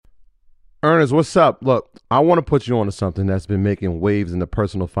Ernest, what's up? Look, I want to put you on to something that's been making waves in the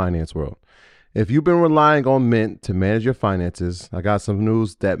personal finance world. If you've been relying on Mint to manage your finances, I got some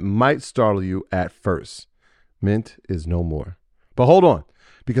news that might startle you at first. Mint is no more. But hold on,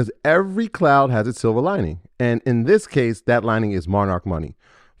 because every cloud has its silver lining. And in this case, that lining is Monarch Money.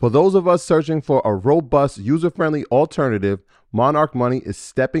 For those of us searching for a robust, user-friendly alternative, Monarch Money is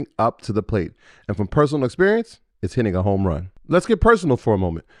stepping up to the plate. And from personal experience, it's hitting a home run. Let's get personal for a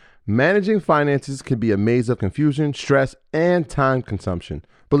moment. Managing finances can be a maze of confusion, stress, and time consumption.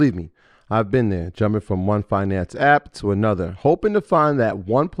 Believe me, I've been there, jumping from one finance app to another, hoping to find that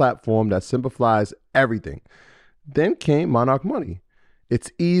one platform that simplifies everything. Then came Monarch Money.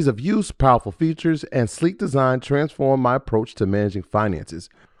 Its ease of use, powerful features, and sleek design transformed my approach to managing finances.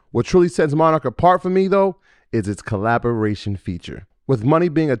 What truly sets Monarch apart for me, though, is its collaboration feature. With money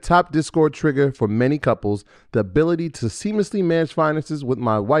being a top Discord trigger for many couples, the ability to seamlessly manage finances with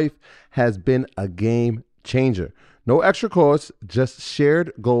my wife has been a game changer. No extra costs, just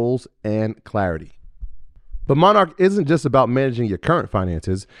shared goals and clarity. But Monarch isn't just about managing your current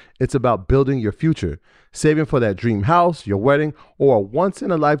finances, it's about building your future. Saving for that dream house, your wedding, or a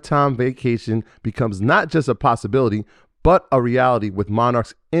once-in-a-lifetime vacation becomes not just a possibility, but a reality with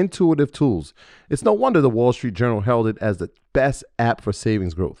Monarch's intuitive tools. It's no wonder the Wall Street Journal held it as the best app for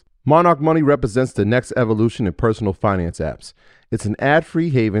savings growth. Monarch Money represents the next evolution in personal finance apps. It's an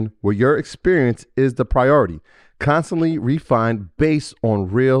ad-free haven where your experience is the priority, constantly refined based on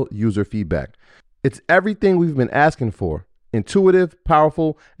real user feedback. It's everything we've been asking for: intuitive,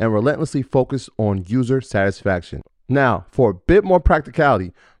 powerful, and relentlessly focused on user satisfaction. Now, for a bit more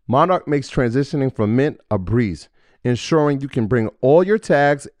practicality, Monarch makes transitioning from Mint a breeze, ensuring you can bring all your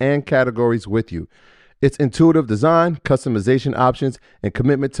tags and categories with you. Its intuitive design, customization options, and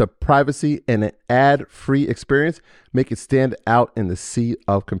commitment to privacy and an ad-free experience make it stand out in the sea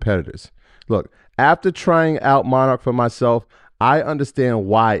of competitors. Look, after trying out Monarch for myself, I understand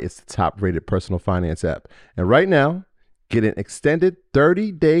why it's the top-rated personal finance app. And right now, get an extended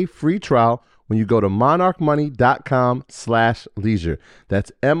 30-day free trial when you go to monarchmoney.com/leisure.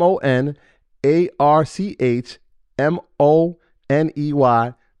 That's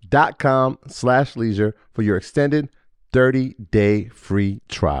MONARCHMONEY.com/leisure for your extended 30-day free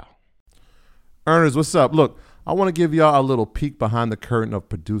trial. Earners, what's up? Look, I want to give y'all a little peek behind the curtain of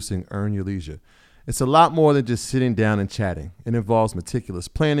producing Earn Your Leisure. It's a lot more than just sitting down and chatting. It involves meticulous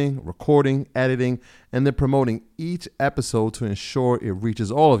planning, recording, editing, and then promoting each episode to ensure it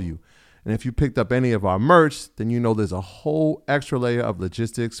reaches all of you. And if you picked up any of our merch, then you know there's a whole extra layer of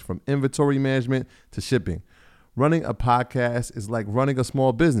logistics, from inventory management to shipping. Running a podcast is like running a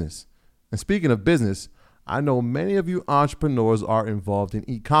small business. And speaking of business, I know many of you entrepreneurs are involved in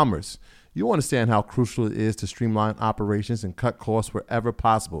e-commerce. You understand how crucial it is to streamline operations and cut costs wherever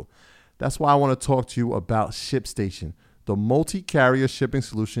possible. That's why I want to talk to you about ShipStation, the multi-carrier shipping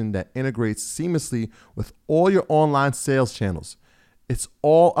solution that integrates seamlessly with all your online sales channels. It's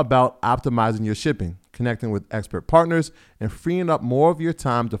all about optimizing your shipping, connecting with expert partners, and freeing up more of your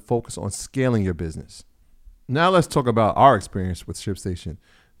time to focus on scaling your business. Now let's talk about our experience with ShipStation.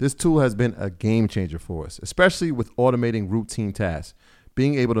 This tool has been a game changer for us, especially with automating routine tasks.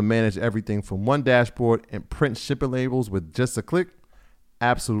 Being able to manage everything from one dashboard and print shipping labels with just a click,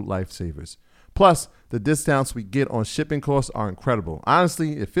 absolute lifesavers. Plus, the discounts we get on shipping costs are incredible.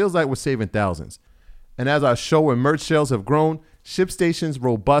 Honestly, it feels like we're saving thousands. And as our show and merch sales have grown, ShipStation's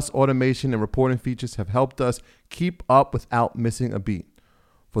robust automation and reporting features have helped us keep up without missing a beat.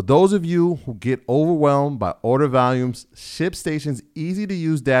 For those of you who get overwhelmed by order volumes, ShipStation's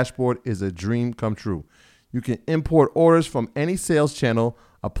easy-to-use dashboard is a dream come true. You can import orders from any sales channel,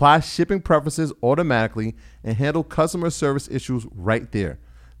 apply shipping preferences automatically, and handle customer service issues right there.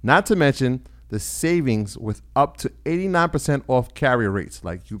 Not to mention the savings with up to 89% off carrier rates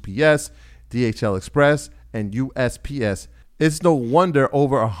like UPS, DHL Express, and USPS. It's no wonder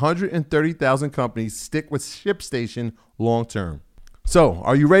over 130,000 companies stick with ShipStation long term. So,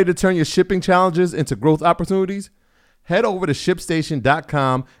 are you ready to turn your shipping challenges into growth opportunities? Head over to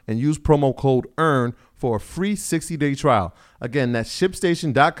ShipStation.com and use promo code EARN for a free 60-day trial. Again, that's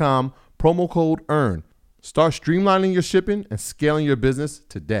ShipStation.com, promo code EARN. Start streamlining your shipping and scaling your business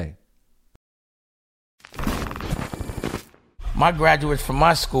today. My graduates from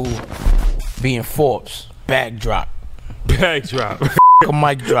my school being Forbes, bag drop. Bag drop. A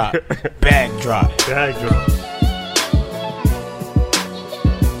mic drop, bag drop. Bag drop.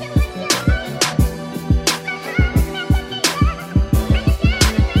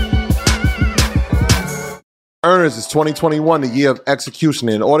 Earners, learners, it's 2021, the year of execution.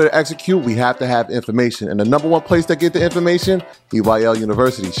 In order to execute, we have to have information. And the number one place to get the information, EYL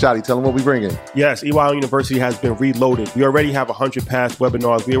University. Shotty, tell them what we bring in. Yes, EYL University has been reloaded. We already have 100 past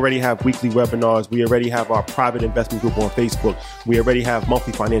webinars. We already have weekly webinars. We already have our private investment group on Facebook. We already have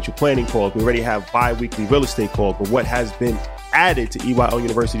monthly financial planning calls. We already have bi-weekly real estate calls. But what has been added to EYL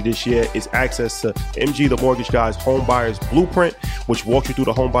University this year is access to MG, the Mortgage Guy's Home Buyer's Blueprint, which walks you through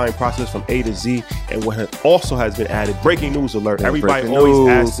the home buying process from A to Z. And what also has been added, breaking news alert. Everybody always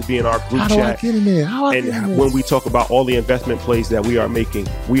asks to be in our group chat. How do I get in there? And when we talk about all the investment plays that we are making,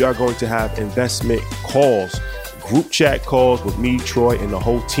 we are going to have investment calls, group chat calls with me, Troy, and the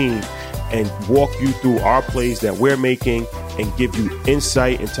whole team, and walk you through our plays that we're making and give you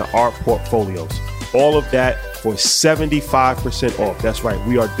insight into our portfolios. All of that for 75% off. That's right.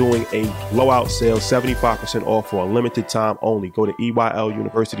 We are doing a blowout sale, 75% off for a limited time only. Go to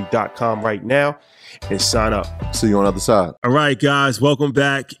EYLUniversity.com right now and sign up. See you on the other side. All right, guys. Welcome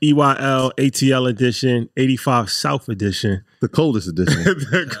back. EYL ATL edition, 85 South edition. The coldest edition.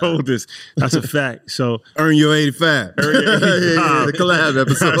 The coldest. That's a fact. So earn your 85. Earn your 85. Yeah, the collab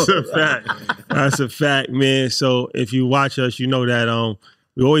episode. That's a fact. That's a fact, man. So if you watch us, you know that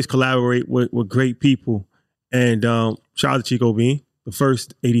we always collaborate with great people. And shout out to Chico Bean, the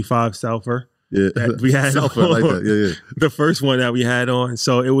first 85 Souther that we had Souther, on. I like that. Yeah. The first one that we had on.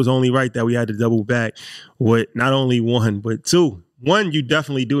 So it was only right that we had to double back with not only one, but two. One you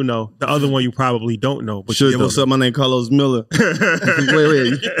definitely do know. The other one you probably don't know. But yeah, what's up? My name Carlos Miller. Wait.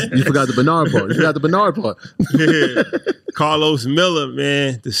 You forgot the Bernard part. Yeah. Carlos Miller,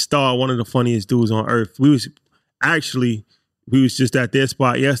 man, the star, one of the funniest dudes on earth. We was just at their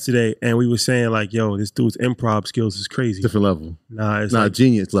spot yesterday, and we were saying like, "Yo, this dude's improv skills is crazy, different level. It's like,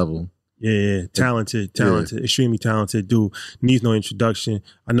 genius level. Yeah, talented, extremely talented dude. Needs no introduction.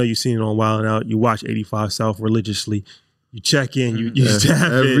 I know you've seen it on Wild 'N Out. You watch 85 South religiously. You check in. You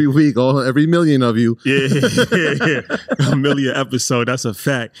tap every in. week. Every million of you. Yeah, a million episode. That's a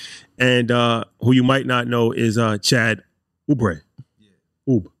fact. And who you might not know is Chad Oubre. Yeah.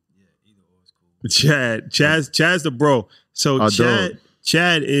 Oob. Yeah, Chad's the bro. So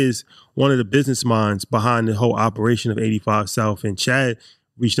Chad is one of the business minds behind the whole operation of 85 South. And Chad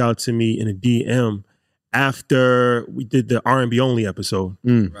reached out to me in a DM after we did the R&B only episode.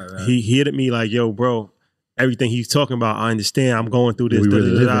 Right. He hit at me like, "Yo, bro, everything he's talking about, I understand. I'm going through this."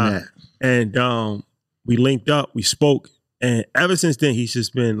 And we linked up, we spoke. And ever since then, he's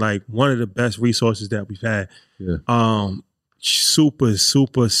just been like one of the best resources that we've had. Yeah. Super,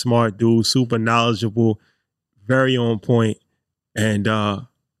 super smart dude, super knowledgeable, very on point, and a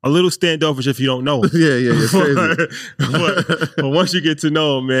little standoffish if you don't know him. Yeah, crazy. but once you get to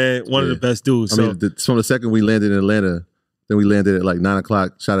know him, man, one of the best dudes. I mean, from the second we landed in Atlanta, then we landed at like 9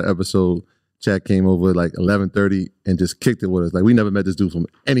 o'clock, shot an episode. Chad came over at like 11:30 and just kicked it with us. Like, we never met this dude from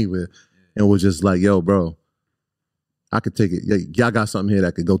anywhere, and was just like, "Yo, bro, I could take it. Y'all got something here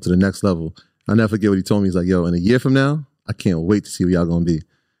that could go to the next level." I'll never forget what he told me. He's like, "Yo, in a year from now, I can't wait to see where y'all gonna be."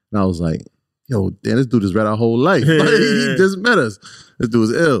 And I was like, "Yo, damn, this dude just read our whole life. Like, he just met us. This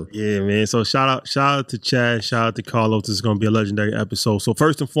dude's ill." Yeah, man. So shout out to Chad. Shout out to Carlos. This is gonna be a legendary episode. So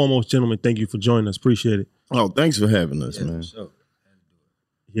first and foremost, gentlemen, thank you for joining us. Appreciate it. Oh, thanks for having us, man. Sure.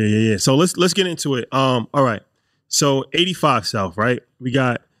 Yeah. So let's get into it. All right. So 85 South, right? We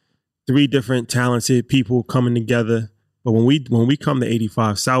got 3 different talented people coming together. But when we come to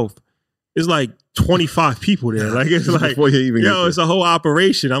 85 South, it's like 25 people there. Like, it's like, Before you even get it's a whole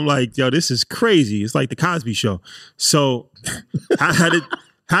operation. I'm like, yo, this is crazy. It's like the Cosby Show. So how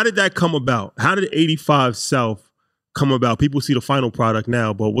did that come about? How did 85 South come about? People see the final product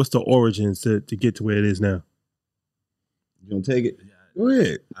now, but what's the origins to get to where it is now? You gonna take it? Go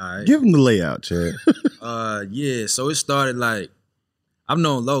ahead. All right. Give them the layout, Chad. Yeah, so it started like, I've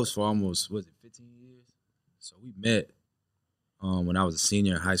known Los for almost, 15 years? So we met when I was a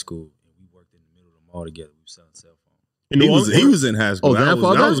senior in high school, and we worked in the middle of the mall together. We were selling cell phones. He was in high school. I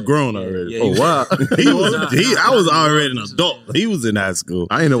was grown already. Yeah, wow. I was already an adult. He was in high school.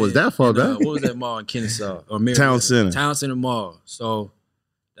 I didn't know it was that far back. What was that mall in Kennesaw? Or Town Center. Town Center Mall. So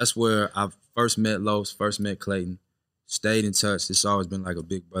that's where I first met Los, first met Clayton. Stayed in touch. It's always been like a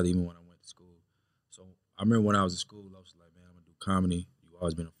big brother, even when I went to school. So I remember when I was in school, Los was like, "Man, I'm gonna do comedy. You've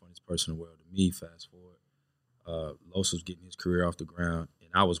always been the funniest person in the world to me." Fast forward, Los was getting his career off the ground, and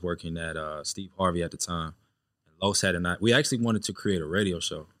I was working at Steve Harvey at the time. And Los had we actually wanted to create a radio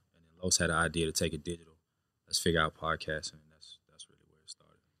show, and then Los had an idea to take it digital. Let's figure out podcasting, and that's really where it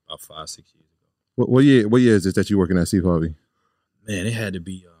started about 5-6 years ago. What year is it that you're working at Steve Harvey? Man, it had to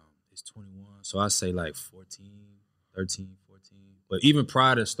be it's 21, so I say like 13, 14. But even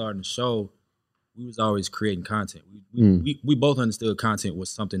prior to starting the show, we was always creating content. We both understood content was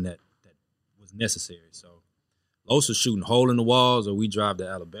something that was necessary. So Los was shooting hole in the walls, or we drive to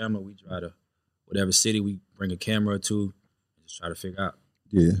Alabama, we drive to whatever city, we bring a camera to, and just try to figure out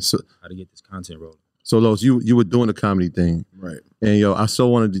how to get this content rolling. So Los, you were doing the comedy thing, right? And yo, I saw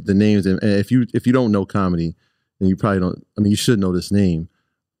one of the names, and if you don't know comedy, then you probably don't. I mean, you should know this name.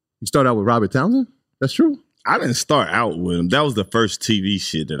 You started out with Robert Townsend. That's true. I didn't start out with him. That was the first TV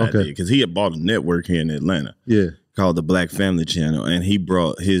shit that I did, because he had bought a network here in Atlanta. Yeah, called the Black Family Channel, and he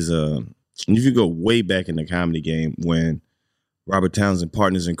brought his. If you go way back in the comedy game, when Robert Townsend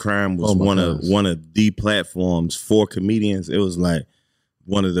Partners in Crime was one of the platforms for comedians, it was like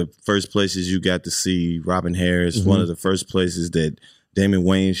one of the first places you got to see Robin Harris. Mm-hmm. One of the first places that Damon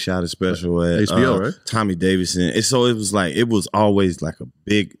Wayans shot a special at HBO, right? Tommy Davidson. And so it was always like a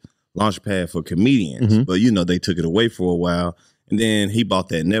big launch pad for comedians, but they took it away for a while, and then he bought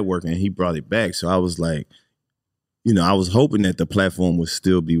that network and he brought it back. So I was like, I was hoping that the platform would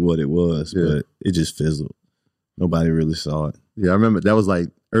still be what it was, but it just fizzled. Nobody really saw it. Yeah, I remember that was like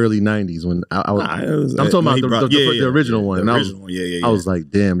early '90s when I was. I'm talking about the original one. The original one. I was like,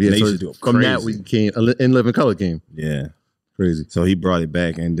 damn. Yeah. So from that we came In Living Color came. Yeah. Crazy. So he brought it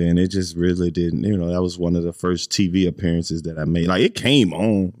back, and then it just really didn't. That was one of the first TV appearances that I made. Like, it came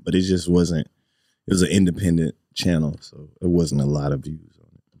on, but it just wasn't. It was an independent channel, so it wasn't a lot of views on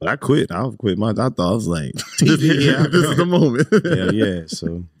it. But I quit. I thought I was like, TV. This is the moment. yeah.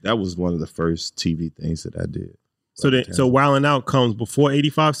 So that was one of the first TV things that I did. So Wildin' Out comes before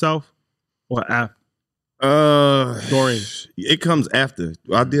 85 South or after? During. It comes after.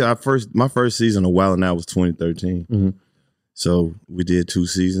 My first season of Wildin' Out was 2013. Mm-hmm. So we did 2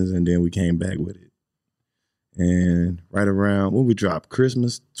 seasons, and then we came back with it. And right around when we dropped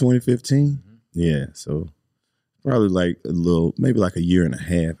Christmas 2015, yeah. So probably like maybe like a year and a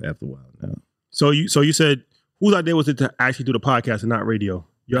half after Wildin' Out. So you said, whose idea was it to actually do the podcast and not radio?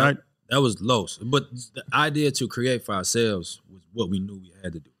 That was Los, but the idea to create for ourselves was what we knew we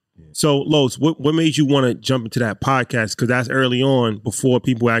had to do. Yeah. So Los, what made you want to jump into that podcast? Because that's early on, before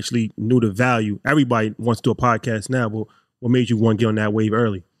people actually knew the value. Everybody wants to do a podcast now, but what made you want to get on that wave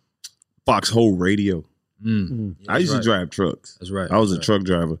early? Foxhole Radio. Yeah, I used to drive trucks. That's right. I was a truck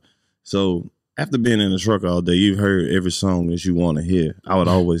driver. So after being in the truck all day, you've heard every song that you want to hear. I would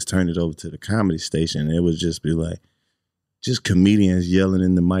always turn it over to the comedy station, and it would just be like, just comedians yelling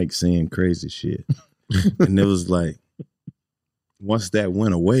in the mic saying crazy shit. And it was like, once that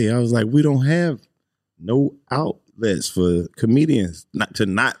went away, I was like, we don't have no outlets for comedians not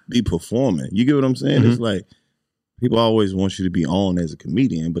to be performing. You get what I'm saying? It's like, people always want you to be on as a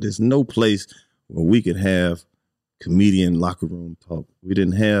comedian, but there's no place where we could have comedian locker room talk. We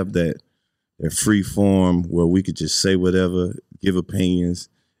didn't have that free form where we could just say whatever, give opinions,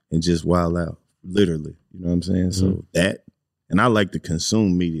 and just wild out, literally. You know what I'm saying? So that, and I like to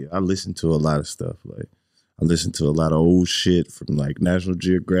consume media. I listen to a lot of stuff. Like, I listen to a lot of old shit from like National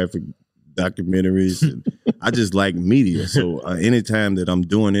Geographic documentaries. And I just like media. So anytime that I'm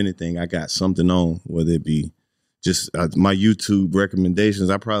doing anything, I got something on, whether it be just my YouTube recommendations.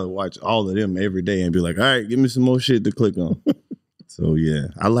 I probably watch all of them every day and be like, all right, give me some more shit to click on. So yeah,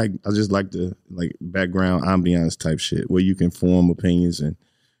 I just like the background ambiance type shit where you can form opinions and,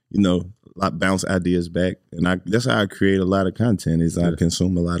 bounce ideas back. And that's how I create a lot of content, is I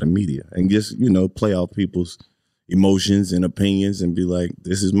consume a lot of media and just, play off people's emotions and opinions and be like,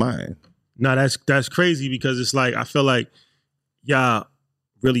 this is mine. No, that's crazy, because it's like, I feel like y'all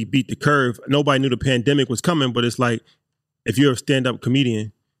really beat the curve. Nobody knew the pandemic was coming, but it's like, if you're a stand-up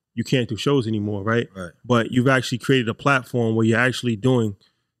comedian, you can't do shows anymore, right? Right. But you've actually created a platform where you're actually doing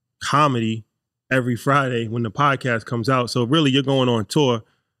comedy every Friday when the podcast comes out. So really, you're going on tour,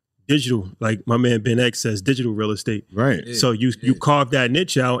 digital, like my man Ben X says, digital real estate. Right. Yeah, so you carved that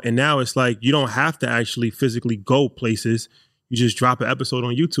niche out, and now it's like you don't have to actually physically go places. You just drop an episode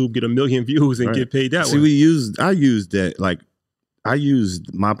on YouTube, get 1 million views, and get paid that way. I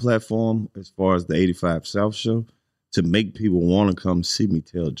used my platform as far as the 85 South show to make people want to come see me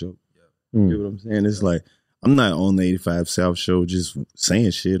tell a joke. You know what I'm saying? It's like, I'm not on the 85 South show just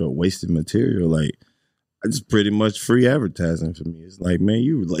saying shit or wasting material. Like, it's pretty much free advertising for me. It's like, man,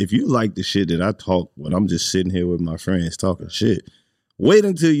 if you like the shit that I talk when I'm just sitting here with my friends talking shit, wait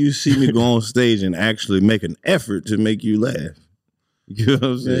until you see me go on stage and actually make an effort to make you laugh. You know what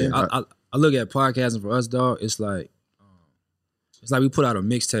I'm saying? I look at podcasting for us, dog. It's like we put out a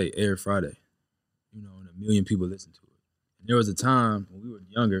mixtape every Friday, and 1 million people listen to it. And there was a time when we were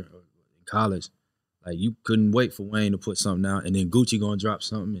younger, in college, like you couldn't wait for Wayne to put something out, and then Gucci gonna drop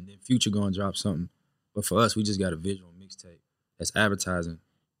something, and then Future gonna drop something. But for us, we just got a visual mixtape that's advertising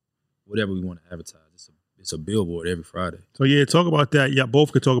whatever we want to advertise. It's a billboard every Friday. So yeah, talk about that. Yeah,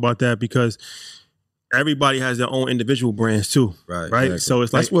 both could talk about that because everybody has their own individual brands too. Right. Exactly. So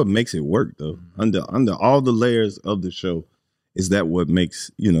it's like that's what makes it work though. Under all the layers of the show, is that what makes,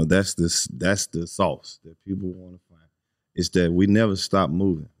 that's the sauce that people want to find. It's that we never stop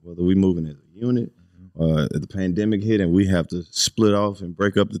moving, whether we moving as a unit. The pandemic hit and we have to split off and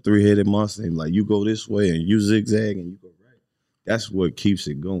break up the three-headed monster and like you go this way and you zigzag and you go right. That's what keeps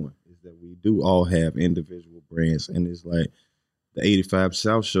it going, is that we do all have individual brands, and it's like the 85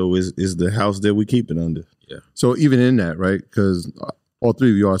 South show is the house that we keep it under. Yeah. So even in that, right, because all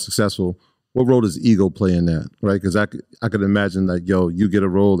three of you are successful, what role does ego play in that, right? Because I could imagine like, you get a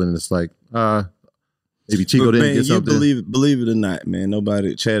role and it's like, maybe Chico didn't get something. Believe it or not, man,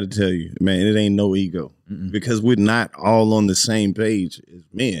 nobody, Chad will tell you, man, it ain't no ego. Because we're not all on the same page as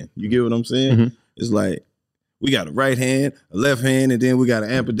men. You get what I'm saying? Mm-hmm. It's like we got a right hand, a left hand, and then we got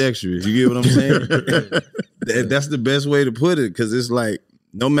an ambidextrous. You get what I'm saying? That's the best way to put it, because it's like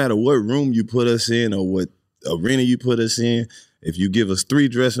no matter what room you put us in or what arena you put us in, if you give us 3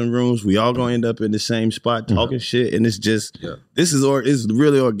 dressing rooms, we all gonna end up in the same spot talking shit, and it's just it's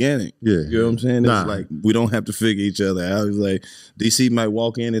really organic. Yeah, you know what I'm saying? It's like we don't have to figure each other out. It's like DC might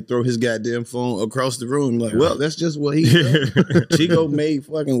walk in and throw his goddamn phone across the room. Like, well, that's just what he does. Chico may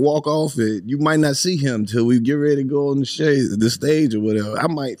fucking walk off it. You might not see him till we get ready to go on the stage or whatever. I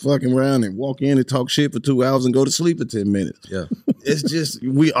might fucking around and walk in and talk shit for 2 hours and go to sleep for 10 minutes. Yeah, it's just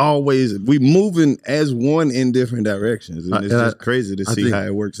we moving as one in different directions, and it's just crazy to see how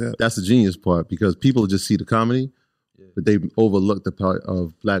it works out. That's the genius part, because people just see the comedy, but they overlook the part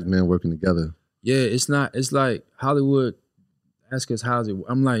of black men working together. Yeah, it's like Hollywood ask us how's it.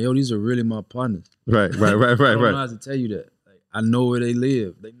 I'm like, yo, these are really my partners. Right. I don't know how to tell you that. Like, I know where they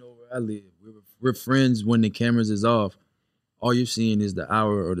live. They know where I live. We're friends when the cameras is off. All you're seeing is the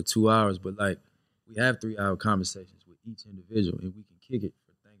hour or the 2 hours, but like we have 3-hour conversations with each individual, and we can kick it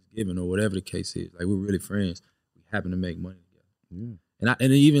for Thanksgiving or whatever the case is. Like, we're really friends. We happen to make money. Yeah.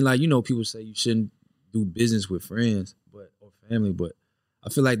 And even like, people say you shouldn't do business with friends or family, but I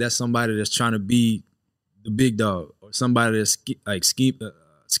feel like that's somebody that's trying to be the big dog, or somebody that's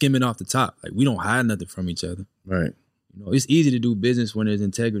skimming off the top. Like, we don't hide nothing from each other. Right. It's easy to do business when there's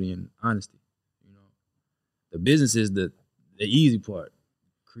integrity and honesty. The business is the easy part.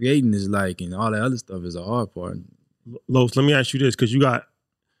 Creating is and all that other stuff is the hard part. Los, let me ask you this, because you got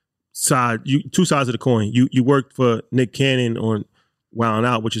two sides of the coin. You worked for Nick Cannon on Wild 'N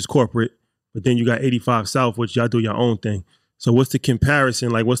Out, which is corporate, but then you got 85 South, which y'all do your own thing. So what's the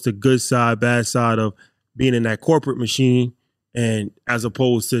comparison? Like, what's the good side, bad side of being in that corporate machine, and as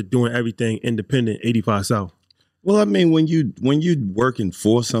opposed to doing everything independent, 85 South? Well, I mean, when you working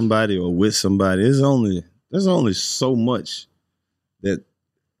for somebody or with somebody, there's only so much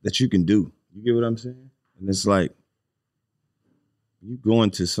that you can do. You get what I'm saying? And it's like, you go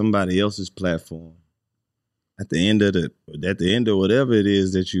into somebody else's platform, at the end of whatever it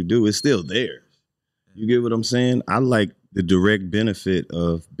is that you do, it's still theirs. You get what I'm saying? I like the direct benefit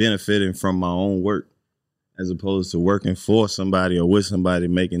of benefiting from my own work, as opposed to working for somebody or with somebody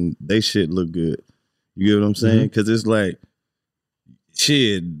making they shit look good. You get what I'm saying? Because it's like,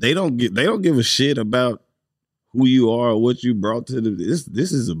 shit, they don't give a shit about who you are or what you brought to this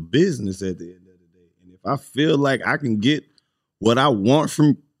is a business at the end of the day. And if I feel like I can get what I want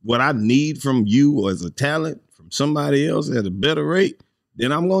from what I need from you or as a talent from somebody else at a better rate,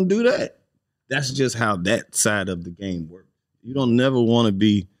 then I'm going to do that. That's just how that side of the game works. You don't never want to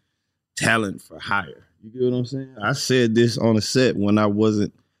be talent for hire. You get what I'm saying? I said this on a set when I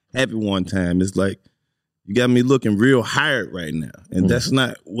wasn't happy one time. It's like, you got me looking real hired right now. And that's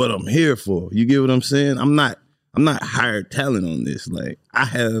not what I'm here for. You get what I'm saying? I'm not hired talent on this. Like, I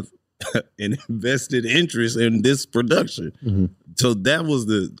have an invested interest in this production. So that was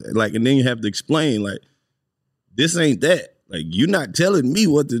and then you have to explain, like, this ain't that. Like, you're not telling me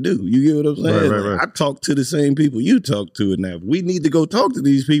what to do. You get what I'm saying? Right. I talk to the same people you talk to. And now if we need to go talk to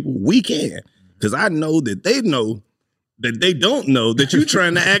these people, we can. Because I know that they know that they don't know that you're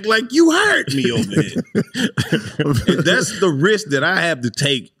trying to act like you hired me over here. And that's the risk that I have to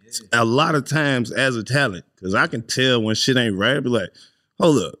take a lot of times as a talent. Because I can tell when shit ain't right. I be like,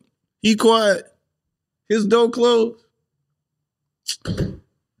 hold up. He quiet. His door closed.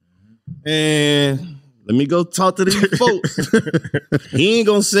 And let me go talk to these folks. He ain't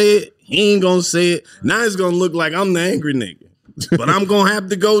gonna say it. Now it's gonna look like I'm the angry nigga. But I'm gonna have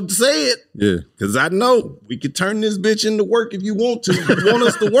to go say it. Yeah. Cause I know we could turn this bitch into work if you want to. You want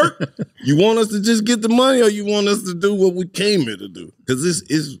us to work? You want us to just get the money, or you want us to do what we came here to do? Cause this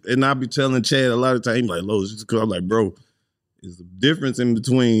is, and I be telling Chad a lot of times, like, Lowe's, I'm like, bro, it's the difference in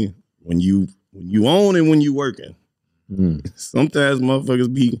between when you own and when you working. Sometimes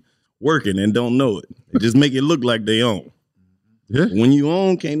motherfuckers be working and don't know it. They just make it look like they own. Yeah. When you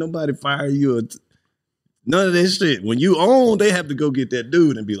own, can't nobody fire you. None of that shit. When you own, they have to go get that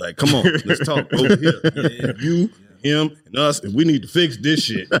dude and be like, come on, let's talk over here. You, him, and us, and we need to fix this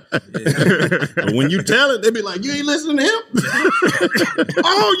shit. But when you tell it, they be like, you ain't listening to him?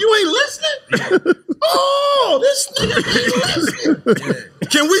 Oh, you ain't listening? Oh, this nigga ain't listening.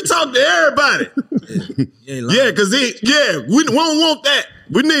 Can we talk to everybody? Yeah, because we don't want that.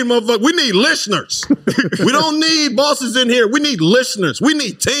 We need motherfuckers. We need listeners. We don't need bosses in here. We need listeners. We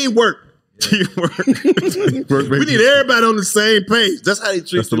need teamwork. We need everybody on the same page. That's how they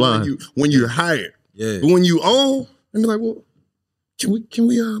treat you when you're hired. Yeah. But when you own, they be like, well, can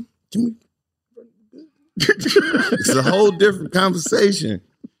we? It's a whole different conversation.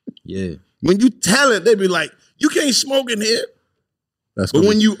 Yeah. When you tell it, they be like, you can't smoke in here. That's But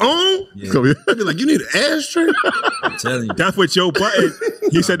when you own, yeah. they be like, you need an ashtray. I'm telling you. That's what Joe Button,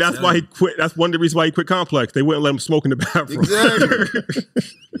 he said that's why he quit. That's one of the reasons why he quit Complex. They wouldn't let him smoke in the bathroom. Exactly.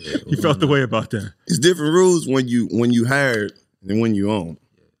 He felt the way about that. It's different rules when you hired than when you own.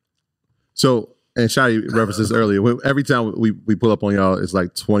 So, and Shotty referenced this earlier. Every time we pull up on y'all, it's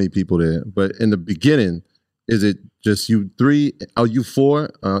like 20 people there. But in the beginning, is it just you three? Are you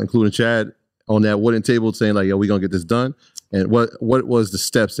four, including Chad, on that wooden table saying like, yo, we going to get this done? And what was the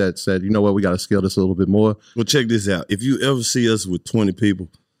steps that said, you know what, we got to scale this a little bit more? Well, check this out. If you ever see us with 20 people,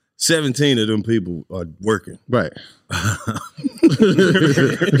 17 of them people are working. Right.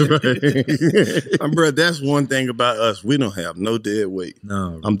 Bro, that's one thing about us. We don't have no dead weight.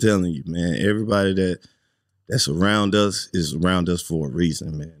 No. I'm telling you, man, everybody that's around us is around us for a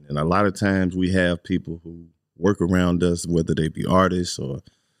reason, man. And a lot of times we have people who work around us, whether they be artists or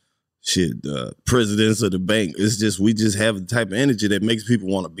presidents of the bank. It's just, we just have the type of energy that makes people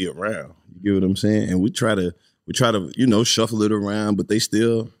want to be around. You get what I'm saying? And we try to, you know, shuffle it around, but they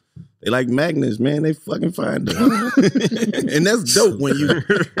like magnets, man. They fucking find them. And that's dope when you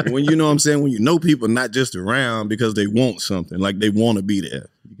know what I'm saying, when you know people not just around because they want something, like they want to be there.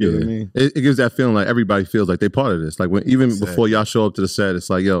 You get what I mean? It gives that feeling like everybody feels like they're part of this. Like before y'all show up to the set,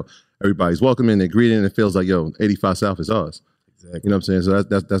 it's like, yo, everybody's welcoming, they're greeting, and it feels like, yo, 85 South is ours. Exactly. You know what I'm saying? So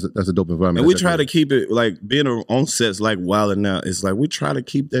that's a dope environment. And we try to keep it, like, being on sets like Wild 'N Out, it's like we try to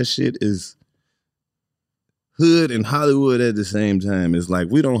keep that shit as hood and Hollywood at the same time. It's like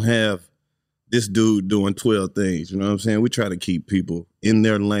we don't have this dude doing 12 things. You know what I'm saying? We try to keep people in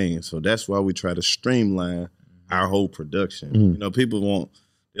their lane. So that's why we try to streamline our whole production. You know, people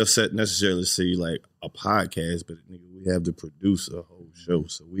they'll necessarily see like a podcast, but nigga, we have to produce a whole show.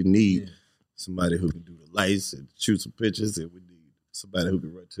 So we need somebody who can do the lights and shoot some pictures, and we need somebody who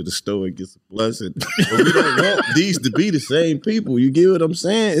can run to the store and get some blunts. But we don't want these to be the same people. You get what I'm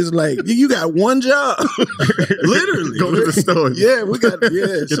saying? It's like, you got one job. Literally. Go to the store. Yeah, we got,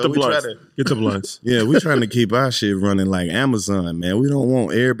 Get so the we blunts. try to, Get the blunts. yeah, we're trying to keep our shit running like Amazon, man. We don't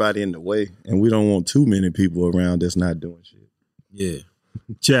want everybody in the way, and we don't want too many people around that's not doing shit. Yeah.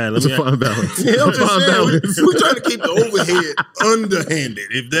 Chad, It's a fine balance. Yeah, I'm just saying, we're trying to keep the overhead underhanded,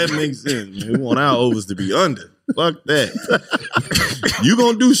 if that makes sense. We want our overs to be under. Fuck that. You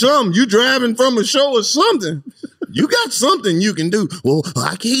gonna do something. You driving from a show or something. You got something you can do. Well,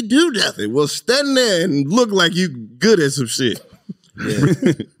 I can't do nothing. Well, stand there and look like you good at some shit.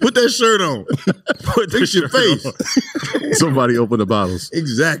 Yeah. Put that shirt on. Fix your face. Somebody open the bottles.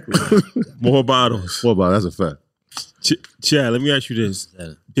 Exactly. More bottles. What about that's a fact. Chad, let me ask you this.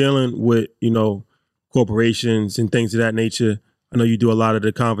 Dealing with, you know, corporations and things of that nature, I know you do a lot of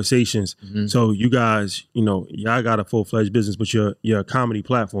the conversations. Mm-hmm. So you guys, you know, y'all got a full-fledged business, but you're a comedy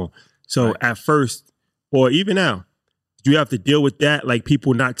platform. So at first, or even now, do you have to deal with that, like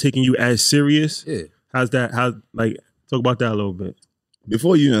people not taking you as serious? Yeah. Talk about that a little bit.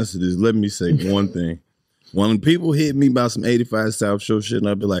 Before you answer this, let me say one thing. When people hit me about some 85 South show shit, and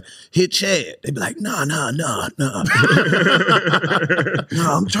I'd be like, hit Chad. They'd be like, nah. Nah,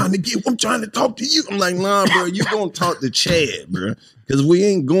 I'm trying to talk to you. I'm like, nah, bro, you gonna talk to Chad, bro. Because we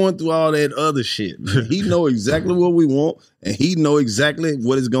ain't going through all that other shit, man. He know exactly what we want, and he know exactly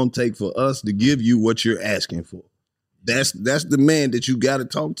what it's gonna take for us to give you what you're asking for. That's the man that you got to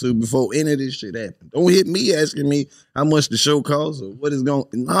talk to before any of this shit happens. Don't hit me asking me how much the show costs or what it's going.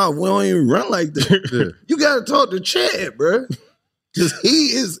 Nah, we don't even run like that. Yeah. You got to talk to Chad, bro, because he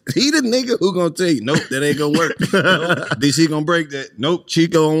the nigga who gonna tell you, nope, that ain't gonna work. Nope, DC gonna break that. Nope,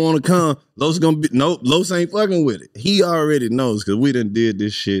 Chico don't want to come. Los gonna be nope. Los ain't fucking with it. He already knows because we done did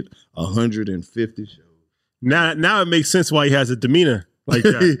this shit 150 shows. Now it makes sense why he has a demeanor like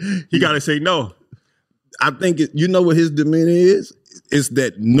that. He got to say no. I think you know what his demeanor is? it's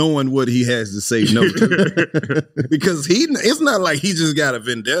that knowing what he has to say no to. Because it's not like he just got a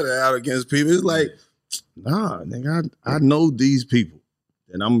vendetta out against people. It's like, nah, nigga, I know these people.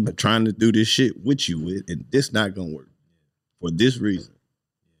 And I'm trying to do this shit with you with, and this not gonna work. For this reason.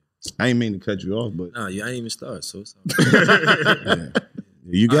 I ain't mean to cut you off, but No, you ain't even start, so it's yeah.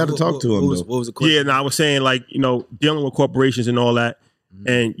 You got to talk to him, what though. was the question? Yeah, no, I was saying, like, you know, dealing with corporations and all that,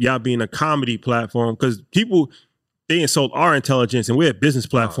 and y'all being a comedy platform, because people, they insult our intelligence, and we're a business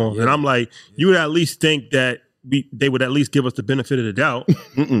platform. yeah. And I'm like, you would at least think that they would at least give us the benefit of the doubt.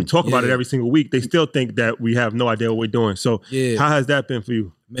 We talk about it every single week. They still think that we have no idea what we're doing. So how has that been for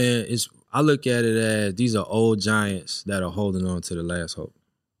you? Man, I look at it as these are old giants that are holding on to the last hope.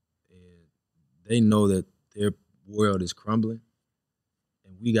 And they know that their world is crumbling,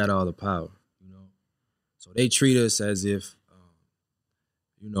 and we got all the power, you know. So they treat us as if,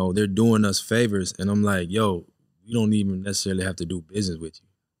 you know, they're doing us favors. And I'm like, yo, we don't even necessarily have to do business with you.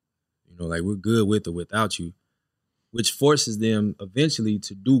 You know, like, we're good with or without you, which forces them eventually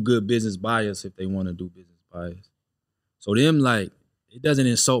to do good business by us if they want to do business by us. So them, like, it doesn't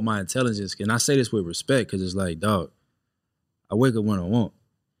insult my intelligence. And I say this with respect because it's like, dog, I wake up when I want.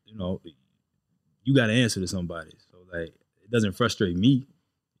 You know, you got to answer to somebody. So, like, it doesn't frustrate me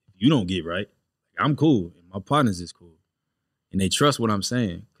if you don't get right. I'm cool, and my partners is cool. And they trust what I'm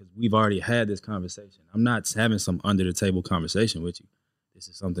saying because we've already had this conversation. I'm not having some under-the-table conversation with you. This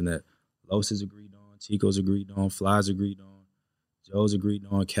is something that Los has agreed on, Chico's agreed on, Fly's agreed on, Joe's agreed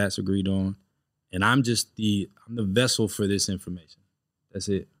on, Cat's agreed on. And I'm just I'm the vessel for this information. That's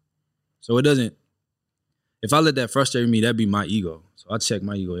it. So it doesn't, if I let that frustrate me, that'd be my ego. So I check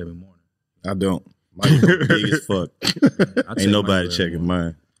my ego every morning. I don't. My ego big as fuck. Ain't nobody checking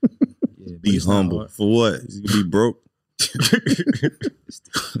mine. Yeah, Be humble. For what? You be broke?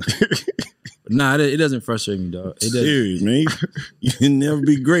 Nah, it doesn't frustrate me, dog. It doesn't. Serious, man. You can never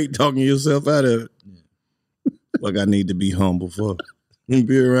be great talking yourself out of it. Like I need to be humble for. You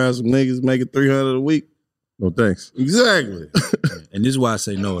be around some niggas making $300 a week. No thanks. Exactly. And this is why I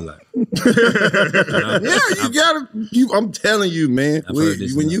say no a lot. Yeah, you gotta. I'm telling you, man.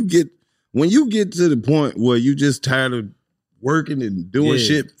 When you get to the point where you just tired of working and doing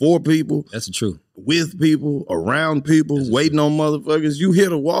shit for people, that's the truth. With people, around people, waiting on motherfuckers, you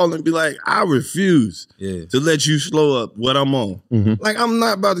hit a wall and be like, I refuse to let you slow up what I'm on. Mm-hmm. Like, I'm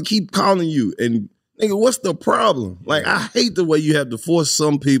not about to keep calling you. And nigga, what's the problem? Like, I hate the way you have to force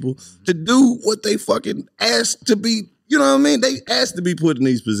some people to do what they fucking asked to be. You know what I mean? They asked to be put in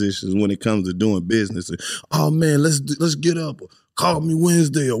these positions when it comes to doing business. And, oh man, let's get up. Call me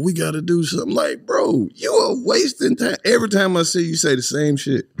Wednesday, or we got to do something. Like, bro, you are wasting time. Every time I see you say the same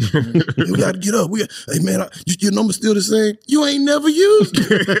shit. You got to get up. Hey, man, your number's still the same? You ain't never used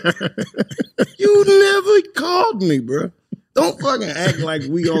it. You never called me, bro. Don't fucking act like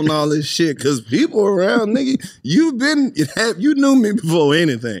we on all this shit, because people around, nigga, you knew me before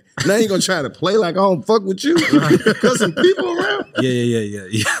anything. Now you gonna try to play like I don't fuck with you because some people around?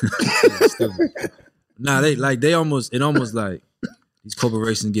 Yeah. Nah, it almost like these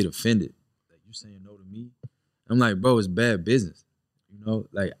corporations get offended. Like, you saying no to me? I'm like, bro, it's bad business. You know,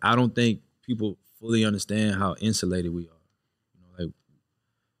 like, I don't think people fully understand how insulated we are. You know, like,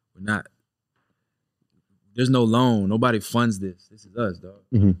 we're not. There's no loan. Nobody funds this. This is us, dog.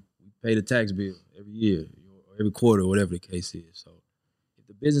 Mm-hmm. We pay the tax bill every year or every quarter or whatever the case is. So if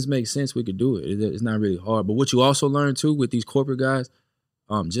the business makes sense, we could do it. It's not really hard. But what you also learn too with these corporate guys,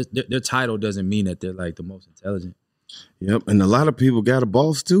 just their title doesn't mean that they're like the most intelligent. Yep, and a lot of people got a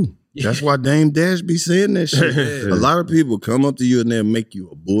boss too. Yeah. That's why Dame Dash be saying that shit. Yeah. A lot of people come up to you and they'll make you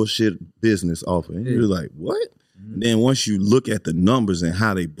a bullshit business offer. And you're like, what? Mm-hmm. And then once you look at the numbers and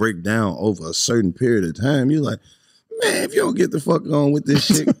how they break down over a certain period of time, you're like, man, if you don't get the fuck on with this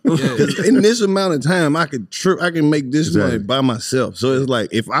shit, because in this amount of time, I can make this money by myself. So it's like,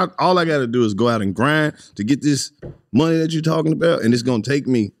 if all I got to do is go out and grind to get this money that you're talking about, and it's gonna take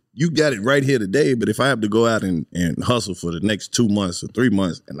me. You got it right here today, but if I have to go out and hustle for the next 2 months or 3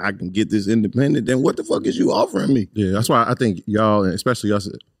 months and I can get this independent, then what the fuck is you offering me? Yeah, that's why I think y'all, and especially us,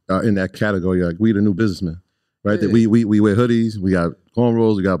 are in that category. Like, we the new businessmen, right? That we wear hoodies, we got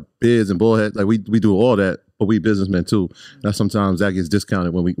cornrows, we got beards and bald heads. Like, we do all that, but we businessmen too. Now sometimes that gets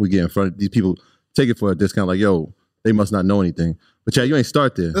discounted when we get in front of these people. Take it for a discount, like, yo, they must not know anything. But yeah, you ain't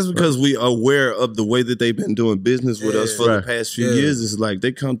start there. That's because we are aware of the way that they've been doing business with us for the past few years. It's like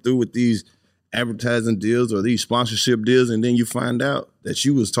they come through with these advertising deals or these sponsorship deals, and then you find out that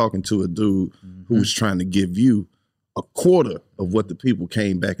you was talking to a dude who was trying to give you a quarter of what the people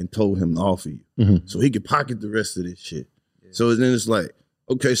came back and told him to offer you, so he could pocket the rest of this shit. So then it's like,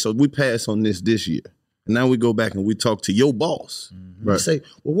 okay, so we pass on this year. And now we go back and we talk to your boss. Right. We say,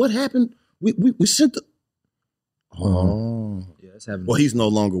 well, what happened? We sent the. Oh. Yeah, that's happened. Well, he's no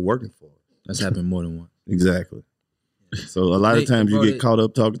longer working for us. That's happened more than once. Exactly. So a lot of times you get caught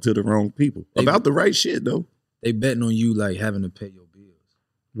up talking to the wrong people about the right shit, though. They betting on you like having to pay your bills.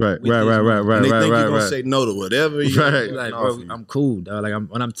 Right. And they think you're gonna say no to whatever. Like, bro, I'm cool, dog. Like,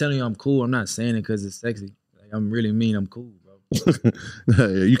 when I'm telling you I'm cool, I'm not saying it because it's sexy. Like, I'm really mean. I'm cool, bro.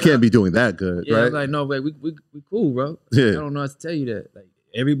 You can't be doing that good, Yeah, right? I'm like, no, wait, we cool, bro. Yeah. I don't know how to tell you that. Like,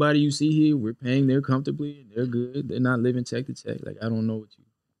 everybody you see here, we're paying them comfortably. They're good. They're not living check to check. Like, I don't know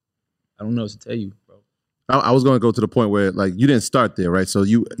what to tell you, bro. I was going to go to the point where, like, you didn't start there, right? So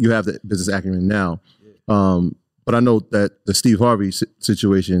you have the business acumen now. But I know that the Steve Harvey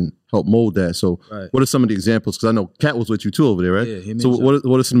situation helped mold that. So what are some of the examples? Because I know Cat was with you too over there, right? Yeah, so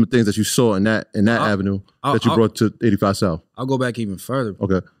what are some of the things that you saw in that avenue that you brought to 85 South? I'll go back even further.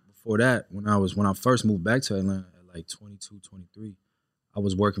 Okay. Before that, when I first moved back to Atlanta at like 22, 23, I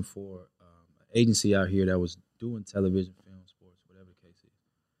was working for an agency out here that was doing television, film, sports, whatever the case is.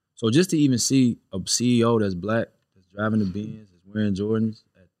 So just to even see a CEO that's black, that's driving the Benz, that's wearing Jordans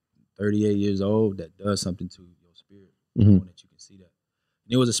at 38 years old, that does something to your spirit, knowing that you can see that.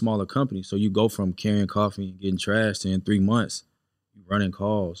 And it was a smaller company, so you go from carrying coffee and getting trashed, and in 3 months, you running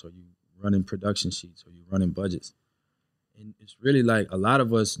calls, or you running production sheets, or you running budgets. And it's really like a lot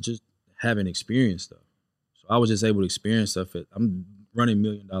of us just haven't experienced stuff. So I was just able to experience stuff. I'm running $1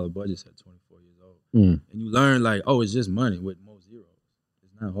 million budgets at 24 years old. And you learn like, oh, it's just money with more zeros.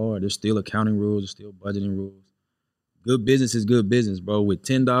 It's not hard. There's still accounting rules. There's still budgeting rules. Good business is good business, bro, with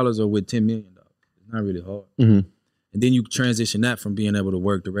 $10 or with $10 million. It's not really hard. And then you transition that from being able to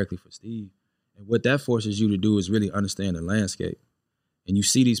work directly for Steve. And what that forces you to do is really understand the landscape. And you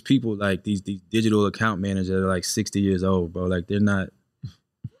see these people like these digital account managers that are like 60 years old, bro. Like they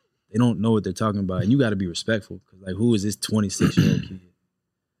don't know what they're talking about. And you got to be respectful because like who is this 26-year-old kid?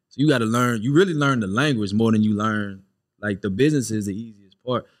 So you got to learn, you really learn the language more than you learn, like the business is the easiest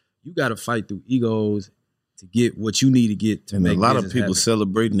part. You got to fight through egos to get what you need to get to make a lot of people happen.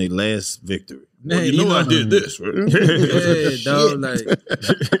 celebrating their last victory. Man, well, you know I did this, right? Yeah, dog. Like,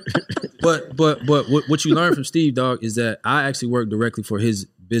 but what you learn from Steve, dog, is that I actually worked directly for his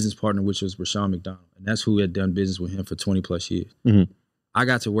business partner, which was Rashawn McDonald, and that's who had done business with him for 20 plus years. I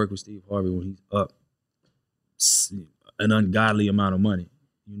got to work with Steve Harvey when he's up an ungodly amount of money,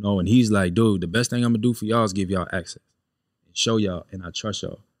 you know, and he's like, dude, the best thing I'm gonna do for y'all is give y'all access and show y'all, and I trust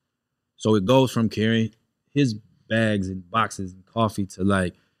y'all. So it goes from carrying his bags and boxes and coffee to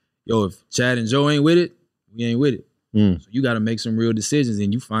like, yo, if Chad and Joe ain't with it, we ain't with it. So you got to make some real decisions,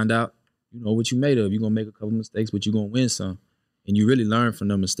 and you find out, you know, what you made of. You're going to make a couple mistakes, but you're going to win some. And you really learn from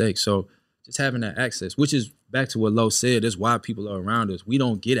the mistakes. So just having that access, which is back to what Lo said, that's why people are around us. We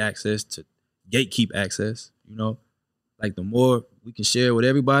don't get access to gatekeep access, you know. Like the more we can share with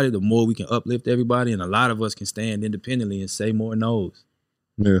everybody, the more we can uplift everybody. And a lot of us can stand independently and say more no's.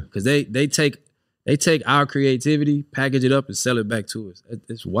 Yeah. Because they take our creativity, package it up, and sell it back to us.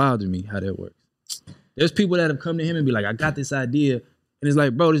 It's wild to me how that works. There's people that have come to him and be like, I got this idea. And it's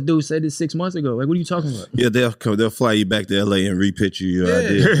like, bro, this dude said this 6 months ago. Like, what are you talking about? Yeah, they'll fly you back to LA and repitch you your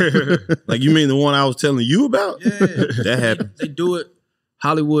idea. Like, you mean the one I was telling you about? Yeah. That happened. They do it.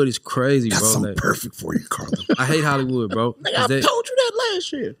 Hollywood is crazy, Got bro. something Like, perfect for you, Carlin. I hate Hollywood, bro. I told you that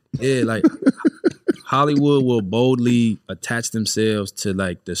last year. Yeah, like Hollywood will boldly attach themselves to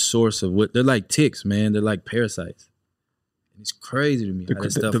like the source of what they're like ticks, man. They're like parasites. It's crazy to me how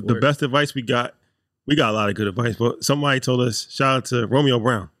that stuff The works. best advice we got a lot of good advice, but somebody told us, shout out to Romeo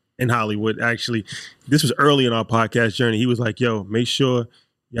Brown in Hollywood. Actually, this was early in our podcast journey. He was like, yo, make sure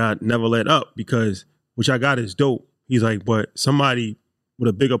y'all never let up because what y'all got is dope. He's like, but somebody with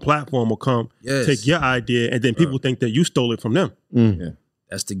a bigger platform will come, take your idea, and then people think that you stole it from them. Yeah.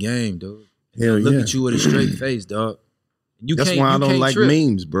 That's the game, dude. Hell Look yeah. at you with a straight face, dog. And That's why I don't like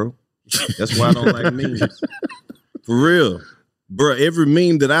memes, bro. That's why I don't like memes. For real. Bro, every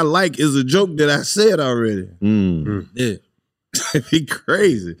meme that I like is a joke that I said already. Yeah. It'd be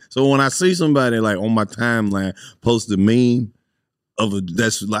crazy. So when I see somebody like on my timeline post a meme of a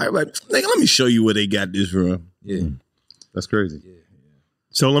that's like nigga, let me show you where they got this from. Yeah. That's crazy.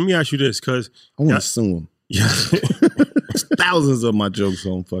 So let me ask you this, because I want to sue him. yeah, Thousands of my jokes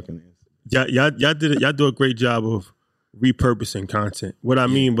on fucking Instagram. y'all do a great job of repurposing content. What I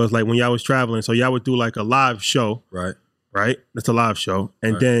mean was like when y'all was traveling, so y'all would do like a live show, Right. right? That's a live show.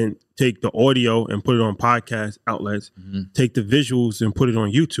 And then take the audio and put it on podcast outlets, take the visuals and put it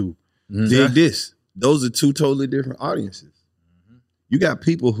on YouTube. Dig this. Those are two totally different audiences. You got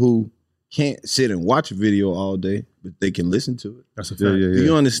people who can't sit and watch a video all day, but they can listen to it. That's a fact. Yeah. Do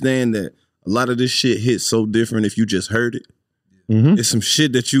you understand that a lot of this shit hits so different if you just heard it. Mhm. It's some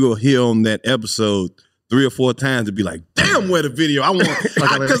shit that you will hear on that episode 3 or 4 times to be like, damn, where the video? I want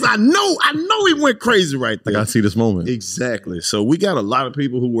because I know he went crazy right I there. gotta see this moment. Exactly. So we got a lot of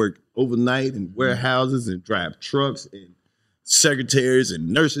people who work overnight in warehouses and drive trucks and secretaries and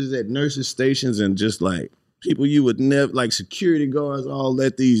nurses at nurses stations and just like people you would never, like security guards, all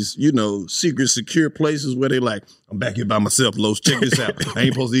at these, secret secure places where they like, I'm back here by myself, Los, check this out. I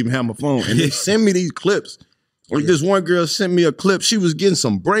ain't supposed to even have my phone. And they send me these clips. Like this one girl sent me a clip. She was getting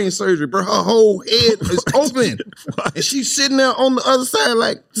some brain surgery, bro. Her whole head is open. And she's sitting there on the other side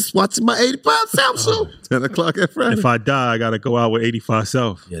like, just watching my 85 South show. 10 o'clock at Friday. If I die, I got to go out with 85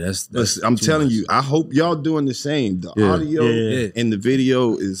 South. Yeah, that's I'm too telling much. you, I hope y'all doing the same. The Yeah. audio Yeah. and the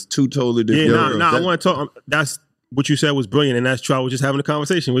video is two totally different. Yeah, I want to talk. That's what you said was brilliant, and that's true. I was just having a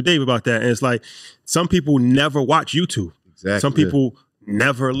conversation with Dave about that, and it's like some people never watch YouTube. Exactly. Some people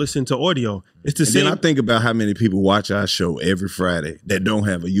never listen to audio. It's the And same. then I think about how many people watch our show every Friday that don't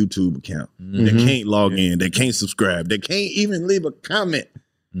have a YouTube account, Mm-hmm. that can't log in, that can't subscribe, that can't even leave a comment.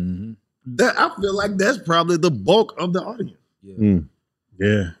 Mhm. That I feel like that's probably the bulk of the audience.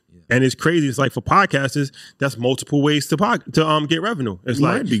 Yeah. And it's crazy. It's like for podcasters, that's multiple ways to get revenue. It's You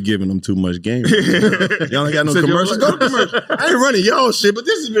like might be giving them too much game. Y'all ain't got no commercials. Go to commercial. I ain't running y'all shit, but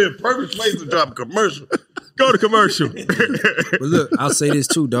this has been a perfect place to drop a commercial. go to commercial. But look, I'll say this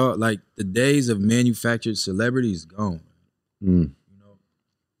too, dog. Like the days of manufactured celebrities gone. Mm.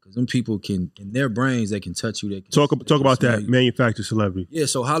 Because them people can, in their brains, they can touch you. They can talk they can about smell that you. manufactured celebrity. Yeah,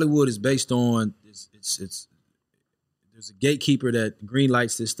 so Hollywood is based on it's there's a gatekeeper that green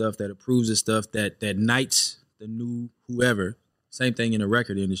lights this stuff, that approves this stuff, that knights the new whoever. Same thing in the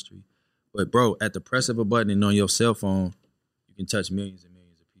record industry. But bro, at the press of a button and on your cell phone, you can touch millions and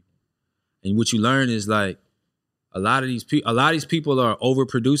millions of people. And what you learn is like a lot of these people are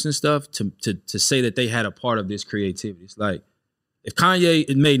overproducing stuff to say that they had a part of this creativity. It's like if Kanye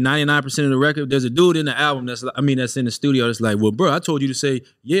had made 99% of the record, there's a dude in the album that's in the studio that's like, well, bro, I told you to say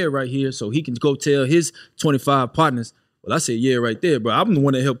yeah right here so he can go tell his 25 partners. Well, I said yeah right there, bro. I'm the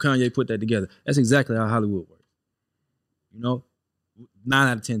one that helped Kanye put that together. That's exactly how Hollywood works. 9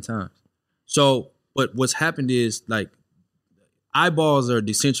 out of 10 times. So, but what's happened is like eyeballs are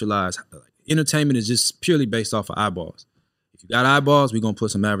decentralized. Entertainment is just purely based off of eyeballs. If you got eyeballs, we're gonna put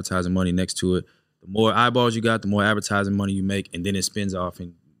some advertising money next to it. The more eyeballs you got, the more advertising money you make, and then it spins off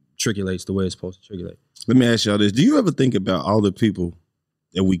and trickulates the way it's supposed to triculate. Let me ask y'all this. Do you ever think about all the people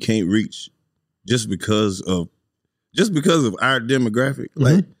that we can't reach just because of our demographic?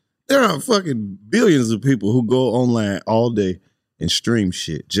 Like there are fucking billions of people who go online all day and stream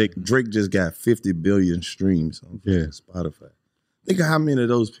shit. Drake just got 50 billion streams on Spotify. Think of how many of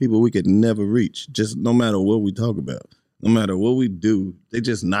those people we could never reach, just no matter what we talk about. No matter what we do, they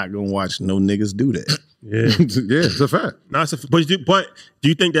just not gonna watch no niggas do that. Yeah. Yeah, it's a fact. No, but do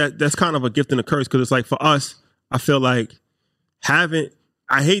you think that that's kind of a gift and a curse? Because it's like for us, I feel like I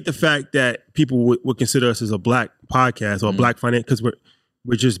hate the fact that people would consider us as a black podcast or black finance because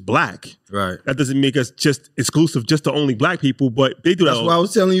we're just black. Right. That doesn't make us just exclusive, just to only black people. But they do that. That's what I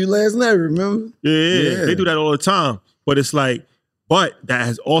was telling you last night, remember? Yeah, they do that all the time. But it's like, but that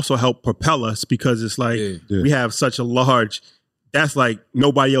has also helped propel us because it's like we have such a large, that's like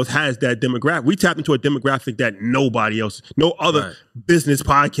nobody else has that demographic. We tapped into a demographic that nobody else, no other business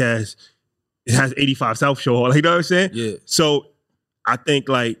podcast has 85 South show. Like, you know what I'm saying? Yeah. So I think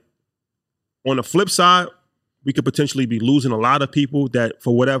like on the flip side, we could potentially be losing a lot of people that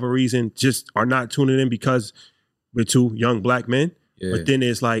for whatever reason just are not tuning in because we're two young black men. Yeah. But then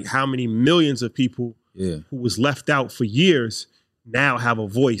there's like how many millions of people who was left out for years now have a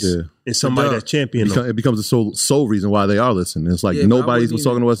voice in somebody that's championing them. It becomes the sole reason why they are listening. It's like Yeah, but I nobody's wouldn't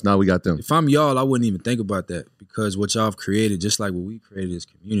talking to us. Now we got them. If I'm y'all, I wouldn't even think about that because what y'all have created, just like what we created, is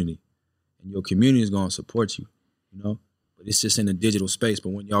community. And your community is going to support you, But it's just in the digital space. But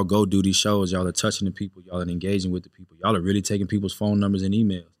when y'all go do these shows, y'all are touching the people, y'all are engaging with the people, y'all are really taking people's phone numbers and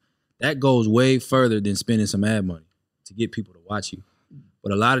emails. That goes way further than spending some ad money to get people to watch you.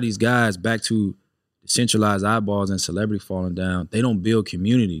 But a lot of these guys, back to centralized eyeballs and celebrity falling down, they don't build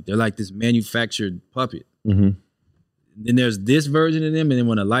community. They're like this manufactured puppet. Then there's this version of them, and then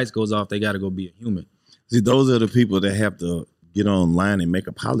when the lights goes off, they got to go be a human. See, those are the people that have to get online and make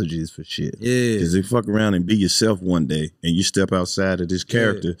apologies for shit. Yeah. Because they fuck around and be yourself one day and you step outside of this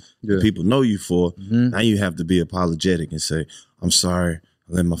character that people know you for. Now you have to be apologetic and say, I'm sorry,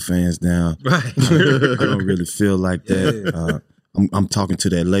 I let my fans down. Right. I don't really feel like that. I'm talking to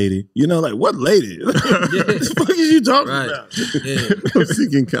that lady. You know, like, what lady? What the fuck is you talking about? Yeah. I'm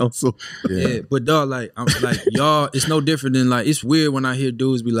seeking counsel. Yeah, but dog, like, I'm like, y'all, it's no different than, like, it's weird when I hear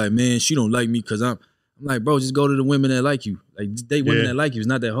dudes be like, man, she don't like me because I'm like, bro, just go to the women that like you. Like, date women that like you. It's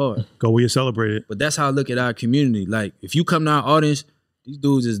not that hard. Go where you're celebrated. But that's how I look at our community. Like, if you come to our audience, these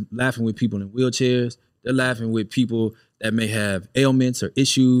dudes is laughing with people in wheelchairs. They're laughing with people that may have ailments or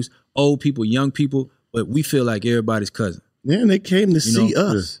issues, old people, young people, but we feel like everybody's cousin. Yeah, and they came to see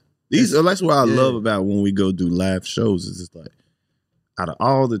us. That's what I Yeah. love about when we go do live shows. Is it's like, out of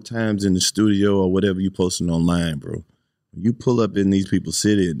all the times in the studio or whatever you posting online, bro, when you pull up in these people's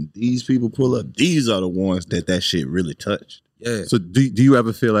city and these people pull up, these are the ones that shit really touched. Yeah. So do you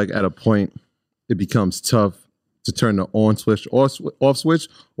ever feel like at a point it becomes tough to turn the on switch or off switch,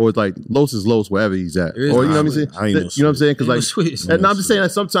 or it's like Los is Los wherever he's at, There is or you know what I'm no saying? switch. I ain't no You know what I'm saying? Because Ain't no like, switch. and I'm just saying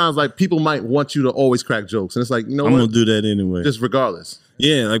like sometimes like people might want you to always crack jokes, and it's like, you know I'm what? gonna do that anyway. Just regardless.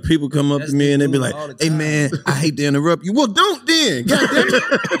 Yeah, like people come up That's to me the and they be dude like, all the "Hey time. man, I hate to interrupt you." Well, don't then. God damn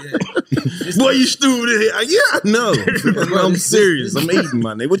it. Boy, you stupid. Yeah, I know. I'm serious. I'm eating,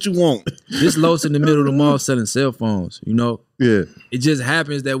 my nigga. What you want? This Los in the middle of the mall selling cell phones, you know? Yeah. It just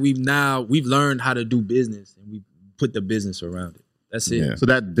happens that we've learned how to do business and we put the business around it. That's it. Yeah. So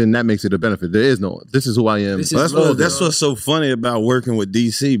that makes it a benefit. There is no. This is who I am. This is Well, love, that's dog. what's so funny about working with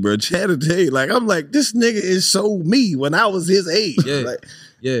DC, bro. Chad will tell you, like, I'm like, this nigga is so me when I was his age. Yeah. Like,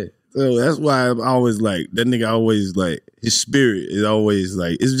 Yeah. so that's why I'm always like, that nigga always like, his spirit is always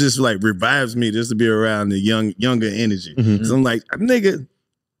like, it's just like revives me just to be around the younger energy. Mhm. So I'm like, nigga,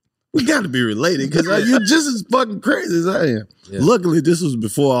 we got to be related because you're just as fucking crazy as I am. Yeah. Luckily, this was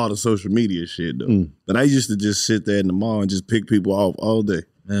before all the social media shit, though. Mm. But I used to just sit there in the mall and just pick people off all day.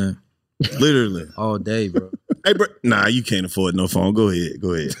 Man. Literally. All day, bro. Hey, bro. Nah, you can't afford no phone. Go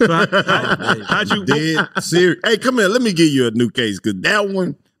ahead. So how'd you? Dead serious. Hey, come here. Let me give you a new case because that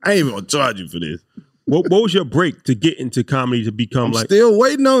one, I ain't even gonna charge you for this. What was your break to get into comedy to become I'm like? still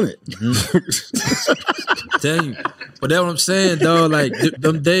waiting on it. Tell you. But that's what I'm saying, dog. Like,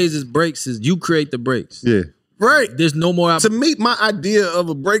 them days is breaks is you create the breaks. Yeah. Right. There's no more To meet my idea of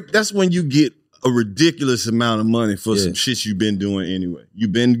a break, that's when you get a ridiculous amount of money for some shit you've been doing anyway.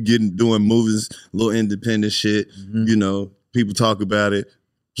 You've been doing movies, little independent shit. You know, people talk about it,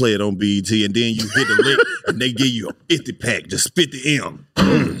 play it on BET, and then you hit a lick and they give you a 50 pack, just 50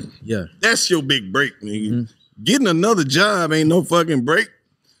 M. Yeah. That's your big break, nigga. Getting another job ain't no fucking break.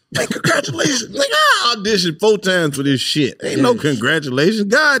 Hey, congratulations. Like, I auditioned 4 times for this shit. Ain't no congratulations.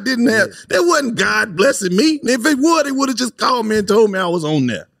 God didn't have, that wasn't God blessing me. If it would, he would have just called me and told me I was on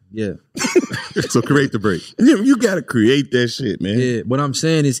there. Yeah. So create the break. You got to create that shit, man. Yeah. What I'm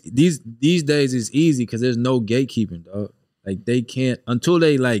saying is these days is easy because there's no gatekeeping, dog. Like, they can't until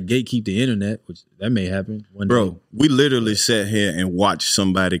they like gatekeep the internet, which that may happen one day. Bro, we literally sat here and watched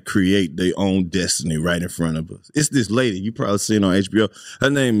somebody create their own destiny right in front of us. It's this lady you probably seen on HBO. Her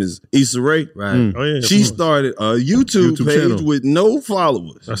name is Issa Rae. Right. Oh yeah, of She course. started a YouTube page channel. with no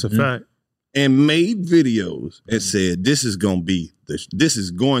followers That's a fact. and made videos and said, this is going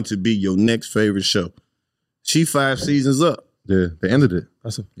to be your next favorite show. She 5 seasons up. Yeah. They ended it.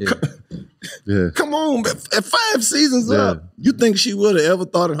 That's a Yeah. Yeah. Come on, at 5 seasons Yeah. up. You think she would have ever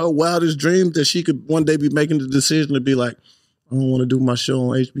thought in her wildest dreams that she could one day be making the decision to be like, I don't want to do my show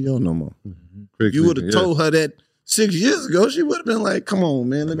on HBO no more. If you would have told her that 6 years ago, she would have been like, come on,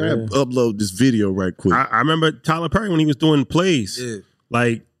 man, let me upload this video right quick. I remember Tyler Perry when he was doing plays, Yeah.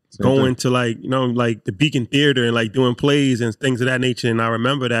 like going to like, you know, like the Beacon Theater and like doing plays and things of that nature. And I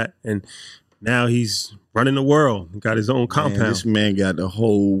remember that. And now he's running the world. He got his own Man, compound. this man got the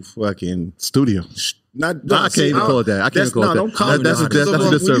whole fucking Studio. not. No, I can't even call it that. I can't That's even call it don't that. call it That's that. a- that's a When you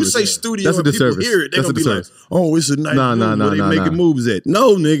disservice. say studio, That's a and people disservice. hear it, they're That's gonna a be like, disservice. "Oh, it's a nice Nah, movie where they nah, making nah. movies at."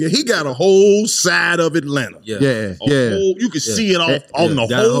 No, nigga, he got a whole side of Atlanta. Yeah. Yeah. A Yeah. whole, you can see it off on the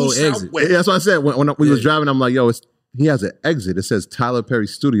Got a whole whole exit. Southwest. Yeah, that's what I said. When we was Yeah. driving, I'm like, yo, he has an exit. It says Tyler Perry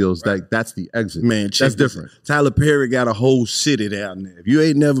Studios. Like, that's the exit. Man, check that's this. different. Tyler Perry got a whole city down there. If you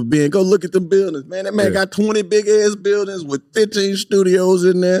ain't never been, go look at them buildings. Man, that man Yeah. got 20 big ass buildings with 15 studios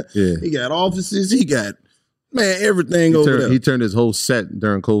in there. Yeah. He got offices. He got, man, everything over there. He turned his whole set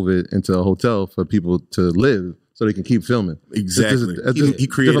during COVID into a hotel for people to live so they can keep filming. Exactly. It's just He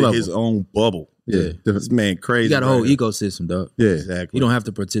created different his level. own bubble. Yeah. Yeah. This man crazy. You got a whole right ecosystem, dog. Yeah. now. Exactly. You don't have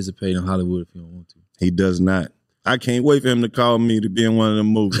to participate in Hollywood if you don't want to. He does not. I can't wait for him to call me to be in one of them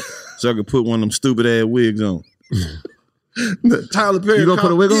movies so I can put one of them stupid ass wigs on. Tyler Perry. You gonna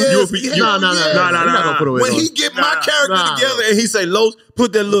put a wig on? Yes, No, no, no, yeah. no, no, no. You're not gonna put a wig When on. he get my character Nah. together and he say, Los,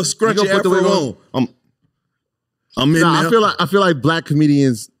 put that little scrunchy gonna put the afro wig on? on. I'm in Nah, there. I feel like black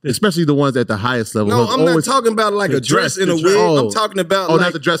comedians, especially the ones at the highest level. No, have I'm always- not talking about like a dress in a wig. Oh. I'm talking about Oh, like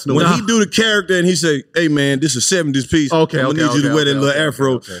not the dress in a when wig. he do the character and he say, "Hey man, this is a 70s piece. Okay, I'm gonna okay, need you to okay, wear that okay, little okay,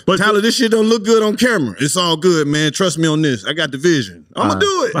 afro." okay. But Tyler, this shit don't look good on camera. It's all good, man. Trust me on this. I got the vision. I'm gonna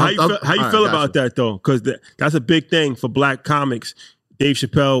do it. But how you feel about gotcha. that though? Because that's a big thing for black comics. Dave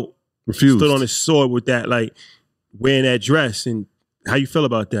Chappelle Refused. stood on his sword with that, like wearing that dress. And how you feel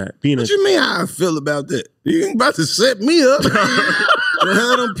about that? Being What you mean how I feel about that? You ain't about to set me up. The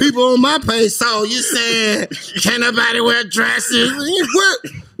hell them people on my page saw you saying, "Can't nobody wear dresses?" What?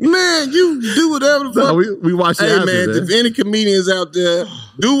 Man, you do whatever the fuck. No, we watch it Hey happen, man, if any comedians out there,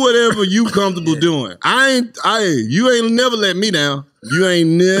 do whatever you comfortable doing. You ain't never let me down. You ain't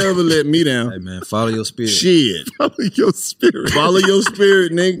never let me down. Hey man, follow your spirit. Shit. Follow your spirit. Follow your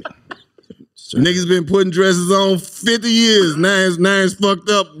spirit, nigga. Niggas been putting dresses on 50 years. Now it's fucked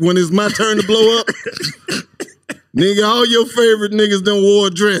up when it's my turn to blow up. Nigga, all your favorite niggas done wore a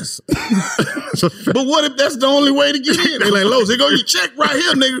dress. But what if that's the only way to get in? They like, Los, here go your check right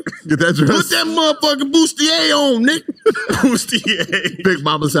here, nigga. Get that dress. Put that motherfucking bustier on, nigga. bustier. Big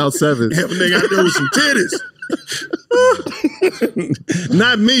Mama's House 7. Have a nigga out there with some titties.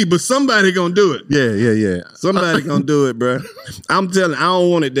 Not me, but somebody gonna do it. Yeah. Somebody gonna do it, bro. I'm telling I don't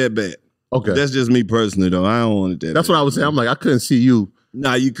want it that bad. Okay. That's just me personally, though. I don't want it that That's bad. what I was saying. I'm like, I couldn't see you.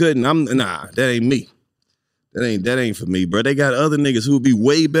 Nah, you couldn't. That ain't me. That ain't for me, bro. They got other niggas who would be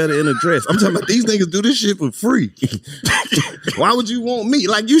way better in a dress. I'm talking about these niggas do this shit for free. Why would you want me?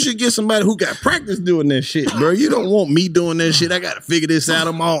 Like, you should get somebody who got practice doing that shit, bro. You don't want me doing that shit. I gotta figure this out.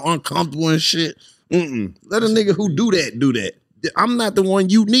 I'm all uncomfortable and shit. Let a nigga who do that. I'm not the one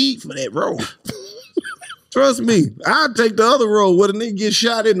you need for that role. Trust me. I'll take the other role where the nigga get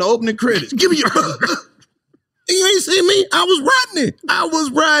shot in the opening credits. Give me your You ain't see me? I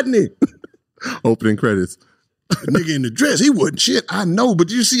was riding it. Opening credits. The nigga in the dress, he wasn't shit. I know, but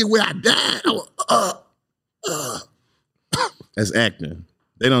you see where I died? I was, That's acting.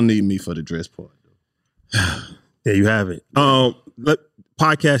 They don't need me for the dress part. There you have it.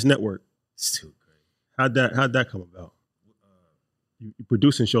 Podcast network. How'd that come about? You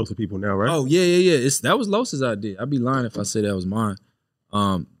producing shows for people now, right? Oh yeah. That was Los's idea. I'd be lying if I said that was mine.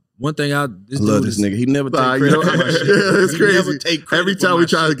 One thing I I love this nigga. He never take credit for my shit. It's He crazy. never take credit Every for time my we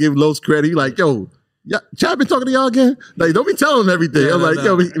try to give Los credit, he like, yo, y'all been talking to y'all again? Like, don't be telling him everything. Yeah, I'm like,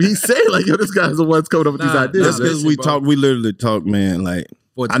 yo, he saying like, yo, this guy's the one that's coming up with these Nah, ideas. That's because we bro. talk. We literally talk, man. Like,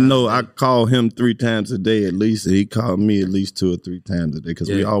 4 I times know a I day. call him 3 times a day at least, and he called me at least 2 or 3 times a day because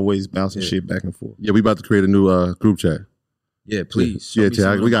we Yeah. always bouncing Yeah. shit back and forth. Yeah, we about to create a new group chat. Yeah, please. Show Yeah, me some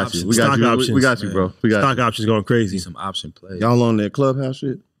Tiago, of we them got you. options. We got Stock you. options, We got you, man. bro. We got Stock you. options going See crazy. some option plays. Y'all on that Clubhouse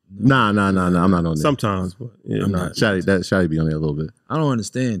shit? Nah. I'm not on that. Sometimes, but yeah, I'm not. not. Shotty be on there a little bit. I don't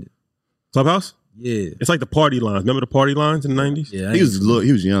understand it. Clubhouse? Yeah. It's like the party lines. Remember the party lines in the 90s? Yeah. He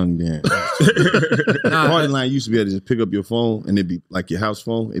was young then. Nah, Party line used to be able to just pick up your phone and it'd be like your house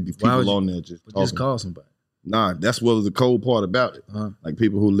phone. It'd be Why would people you- on there just but talking. just call somebody. Nah, that's what was the cold part about it. Uh-huh. Like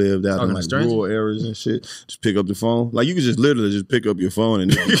people who lived out Talking in to like strangers? rural areas and shit, just pick up the phone. Like you could just literally just pick up your phone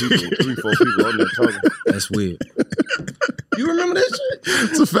and there'd be people, 3-4 people on there talking. That's weird. You remember that shit?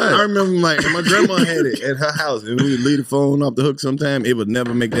 It's a fact. I remember my grandma had it at her house, and we would leave the phone off the hook sometime. It would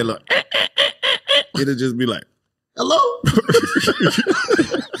never make that look. It'd just be like, hello?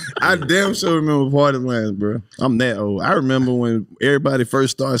 I damn sure remember party lines, bro. I'm that old. I remember when everybody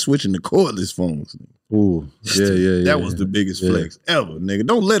first started switching to cordless phones. Ooh, yeah. That was the biggest Yeah. flex ever, nigga.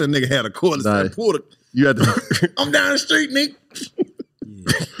 Don't let a nigga have a cordless Nah. phone. Pull the, You had to, I'm down the street, nigga.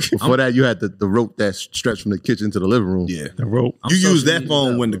 before that, you had the rope that stretched from the kitchen to the living room. Yeah. The rope. I'm You use social that media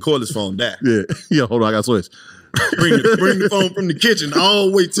phone now, when the bro. cordless phone died. Yeah. Yeah, hold on, I got to switch. Bring the phone from the kitchen all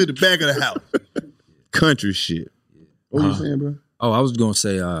the way to the back of the house. Country shit. What you saying, bro? Oh, I was gonna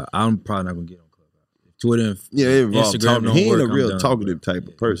say I'm probably not gonna get on Clubhouse. Twitter and Yeah, it involved Instagram talking. don't He ain't work, a I'm real done, talkative bro. type of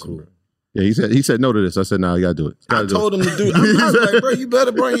Yeah, person, cool. bro. Yeah, he said no to this. I said, no, you got to do it. I told him to do. I was like, bro, you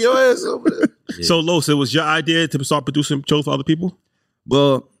better bring your ass over there. Yeah. So, Los, it was your idea to start producing shows for other people?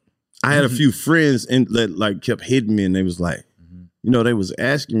 Well, I had a few friends and that like kept hitting me, and they was like, you know, they was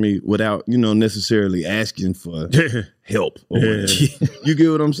asking me without, you know, necessarily asking for help. Or Yeah. whatever. You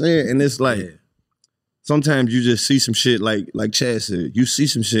get what I'm saying? And it's like Yeah. sometimes you just see some shit like Chad said. You see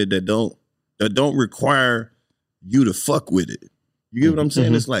some shit that don't require you to fuck with it. You get what I'm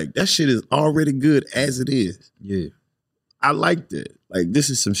saying? Mhm. It's like that shit is already good as it is. Yeah. I liked it. Like this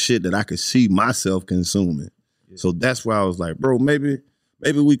is some shit that I could see myself consuming. Yeah. So that's why I was like, bro, maybe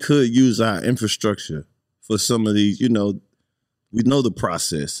we could use our infrastructure for some of these, you know, we know the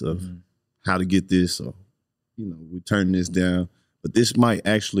process of how to get this or, you know, we turn this down, but this might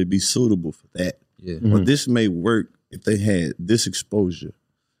actually be suitable for that. Yeah. But this may work if they had this exposure.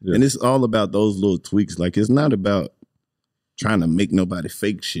 Yeah. And it's all about those little tweaks. Like, it's not about trying to make nobody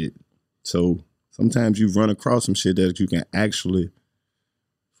fake shit. So sometimes you run across some shit that you can actually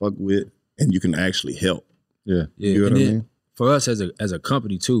fuck with and you can actually help. Yeah. Yeah. You know And what I then mean? for us as a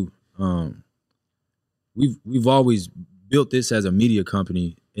company too, we've always built this as a media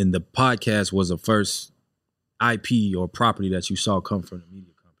company, and the podcast was the first IP or property that you saw come from the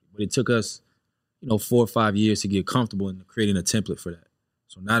media company. But it took us, 4 or 5 years to get comfortable in creating a template for that.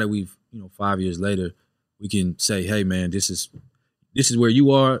 So now that we've, 5 years later, we can say, hey man, this is where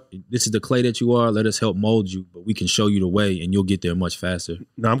you are. This is the clay that you are. Let us help mold you, but we can show you the way, and you'll get there much faster.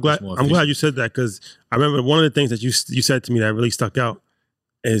 No, I'm glad. more I'm glad efficient. you said that, because I remember one of the things that you said to me that really stuck out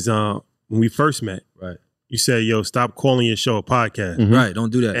is when we first met. Right. You said, "Yo, stop calling your show a podcast." Mhm. Right.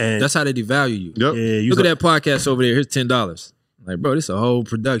 Don't do that. And- That's how they devalue you. Yep. Yeah, you Look was at that podcast over there. Here's $10. Like, bro, this is a whole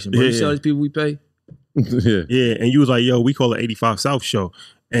production. Bro, you Yeah. see all these people we pay? Yeah. Yeah, and you was like, "Yo, we call it 85 South Show."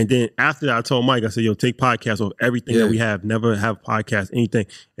 And then after that, I told Mike, I said, "Yo, take podcasts off everything Yeah. that we have. Never have podcasts, anything."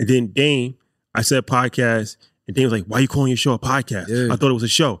 And then Dame, I said podcast, and Dame was like, "Why you calling your show a podcast?" Yeah. I thought it was a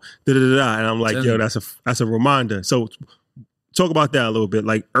show. Da-da-da-da. And I'm like, Tell "Yo, me. that's a reminder." So talk about that a little bit,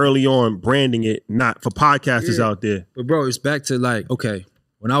 like early on branding it, not for podcasters Yeah. out there. But bro, it's back to like, okay,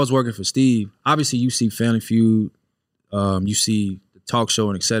 when I was working for Steve, obviously you see Family Feud, you see the talk show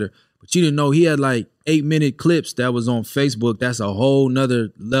and et cetera. But you didn't know he had like 8-minute clips that was on Facebook. That's a whole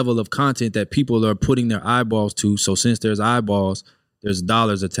nother level of content that people are putting their eyeballs to. So since there's eyeballs, there's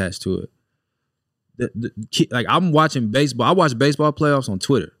dollars attached to it. Like I'm watching baseball. I watch baseball playoffs on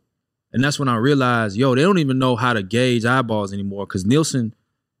Twitter. And that's when I realized, they don't even know how to gauge eyeballs anymore, because Nielsen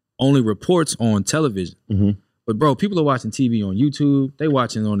only reports on television. Mhm. But bro, people are watching TV on YouTube. They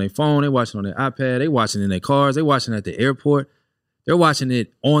watching on their phone. They watching on their iPad. They watching in their cars. They watching at the airport. They're watching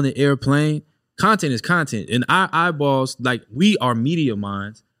it on the airplane. Content is content. And our eyeballs, like, we are media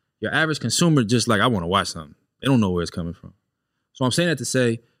minds. Your average consumer just like, I want to watch something. They don't know where it's coming from. So I'm saying that to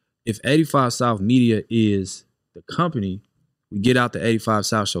say, if 85 South Media is the company, we get out the 85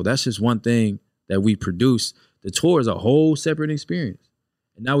 South show. That's just one thing that we produce. The tour is a whole separate experience.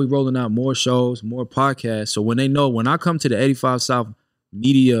 And now we're rolling out more shows, more podcasts. So when they know, when I come to the 85 South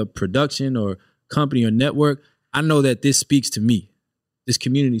Media production or company or network, I know that this speaks to me. This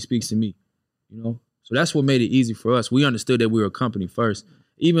community speaks to me, So that's what made it easy for us. We understood that we were a company first.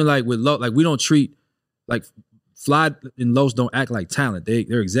 Even like with Los, like we don't treat, like Fly and Los don't act like talent.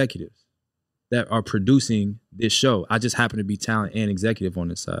 They're executives that are producing this show. I just happen to be talent and executive on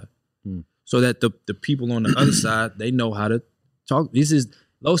this side. So that the people on the other side, they know how to talk.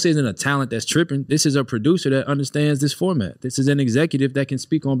 Los isn't a talent that's tripping. This is a producer that understands this format. This is an executive that can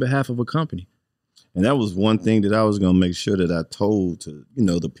speak on behalf of a company. And that was one thing that I was going to make sure that I told to,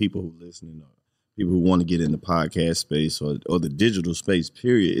 the people who listening, or people who want to get in the podcast space or the digital space,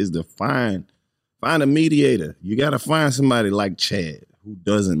 period, is to find a mediator. You got to find somebody like Chad who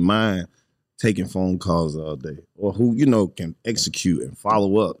doesn't mind taking phone calls all day, or who, can execute and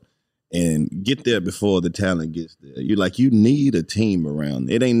follow up and get there before the talent gets there. You need a team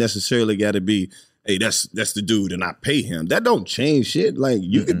around. It ain't necessarily got to be, hey, that's the dude and I pay him. That don't change shit. Like,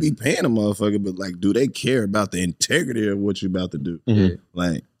 you could be paying a motherfucker, but like, do they care about the integrity of what you're about to do? Mhm.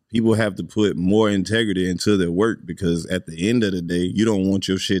 Like, people have to put more integrity into their work, because at the end of the day, you don't want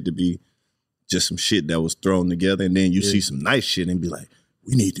your shit to be just some shit that was thrown together, and then you see some nice shit and be like,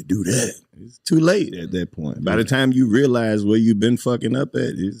 we need to do that. It's too late at that point. By the time you realize where you've been fucking up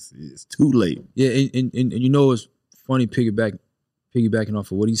at, it's too late. Yeah, and it's funny piggybacking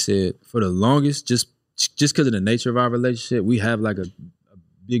off of what he said. For the longest, just because of the nature of our relationship, we have like a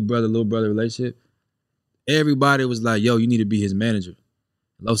big brother, little brother relationship. Everybody was like, yo, you need to be his manager.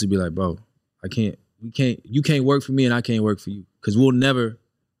 Los would be like, bro, you can't work for me and I can't work for you, because we'll never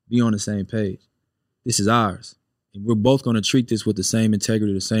be on the same page. This is ours. And we're both going to treat this with the same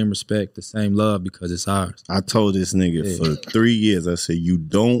integrity, the same respect, the same love, because it's ours. I told this nigga for 3 years, I said, you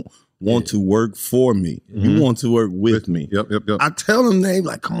don't want to work for me. You want to work with me. Yep. I tell him, they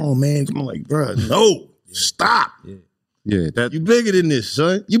like, come on, man. Come on, like, bro, no, stop. Yeah, that You bigger than this,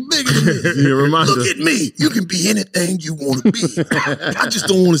 son. You bigger than this. Yeah, reminder. Look at me. You can be anything you want to be. I just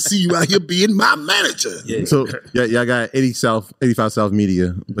don't want to see you out here being my manager. Yeah. So y'all got 85 South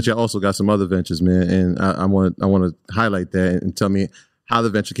Media, but y'all also got some other ventures, man. And I want to highlight that and tell me how the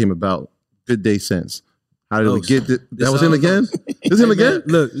venture came about. Good Day Sense. How did we get it? That was him again? This him again?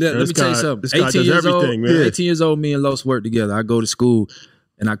 Look, let me tell you something. This guy 18 does years old, everything, man. 18 years old, me and Los work together. I go to school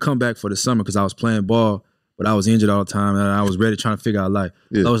and I come back for the summer because I was playing ball, but I was injured all the time and I was ready trying to figure out life.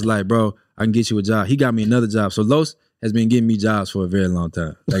 Yeah. Los was like, bro, I can get you a job. He got me another job. So Los has been getting me jobs for a very long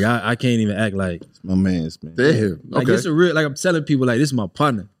time. Like I can't even act like My man's man. Damn. like Okay. it's a real, like I'm telling people like this is my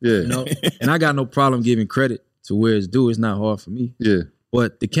partner. Yeah. You know? And I got no problem giving credit to where it's due. It's not hard for me. Yeah.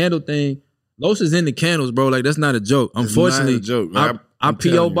 But the candle thing, Los is in the candles, bro. Like that's not a joke. It's Unfortunately, not a joke. our I'm PO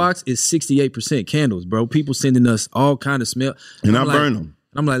telling you. box is 68% candles, bro. People sending us all kind of smell. And I I'm like- burn them.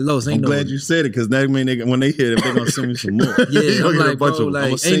 I'm like, Los, ain't I'm no. glad you said it because that mean when they hear it, they're gonna send me some more. Yeah, You I'm gonna get a like, bunch bro, of them.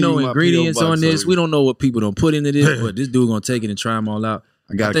 I'ma like, send ain't no you my ingredients PO on box this. so We don't know what people don't put into this, but this dude gonna take it and try them all out.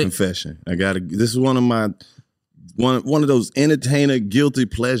 I got I a think- confession. This is one of my one of those entertainer guilty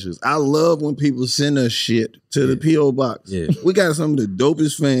pleasures. I love when people send us shit to the PO box. Yeah. We got some of the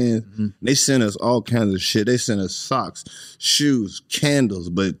dopest fans. They send us all kinds of shit. They send us socks, shoes, candles,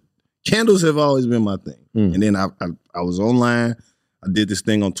 but candles have always been my thing. And then I was online. I did this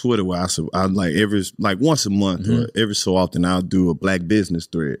thing on Twitter where I like once a month or every so often I'll do a black business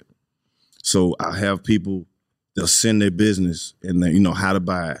thread. So I have people, they'll send their business and they, how to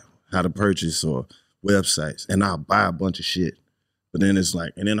buy, how to purchase or websites, and I'll buy a bunch of shit. But then it's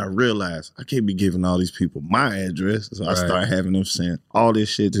like, and then I realize I can't be giving all these people my address. So I start having them send all this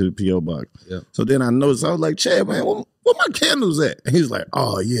shit to the P.O. box. Yep. So then I noticed, I was like, Chad, man, where my candles at? And he's like,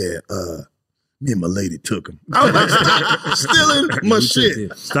 oh yeah, me and my lady took them. I was like, stealing my We shit.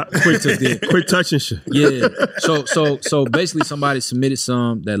 took it. Stop. Quit touching shit. Yeah. So basically somebody submitted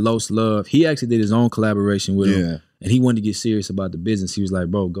some that Los loved. He actually did his own collaboration with him. Yeah. And he wanted to get serious about the business. He was like,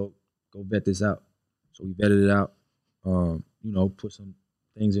 bro, go vet this out. So we vetted it out. Put some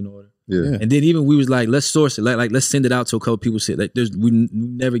things in order. Yeah. And then even we was like, let's source it. Like let's send it out to a couple people. Like we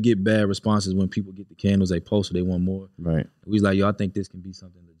never get bad responses when people get the candles. They post it, they want more. Right. We was like, yo, I think this can be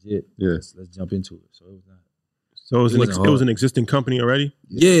something legit. Yeah. Let's jump into it. So it was not. So it was, It wasn't it was hard. an existing company already?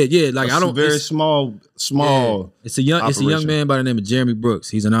 Yeah. Like It's I don't. a very it's- small. Yeah. It's a young operation. man by the name of Jeremy Brooks.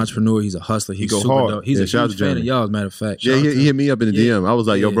 He's an entrepreneur. He's a hustler. He's go super hard. dope. He's Yeah, a shout out huge to fan of Jeremy. y'all, as a matter of fact. Yeah, he hit me up in the Yeah. DM. I was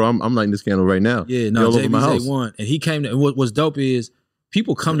like, yo, Yeah. bro, I'm lighting this candle right now. Yeah, He no, all over my JB's house. A1. And he came to, and what's dope is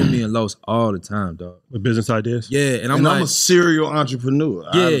people come to me in Los all the time, dog. With business ideas? Yeah, and I'm And like, I'm a serial entrepreneur.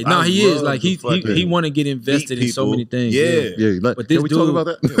 yeah, I he is. love Like he to fucking want to get invested in so people. many things. Yeah. Yeah, But can this we talk dude- about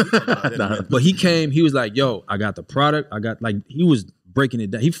that? Nah. But he came, he was like, yo, I got the product. He was breaking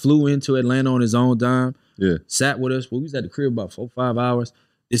it down. He flew into Atlanta on his own dime, Yeah. sat with us. Well, we was at the crib about 4-5 hours.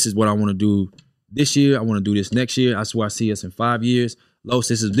 This is what I want to do this year. I want to do this next year. I swear I see us in 5 years. Los,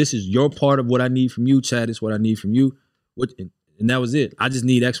 this is your part of what I need from you. Chad, this is what I need from you. And that was it. I just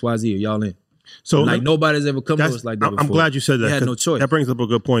need XYZ. Are y'all in? So Like nobody's ever come to that's, us like that I'm before. glad you said that. We had 'cause no choice. That brings up a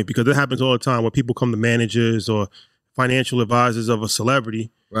good point because it happens all the time when people come to managers or financial advisors of a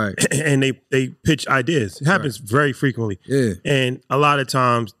celebrity Right. and they pitch ideas. It happens very frequently. Yeah. And a lot of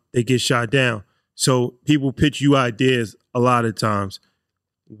times they get shot down. So people pitch you ideas a lot of times.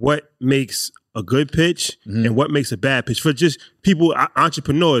 What makes a good pitch and what makes a bad pitch? For just people,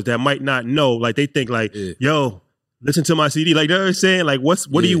 entrepreneurs that might not know, like they think like, Yeah. yo, listen to my CD. Like they're saying, like, what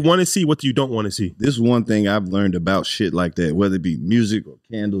do you want to see? What do you don't want to see? This is one thing I've learned about shit like that, whether it be music or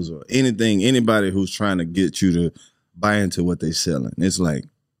candles or anything, anybody who's trying to get you to buy into what they're selling. It's like,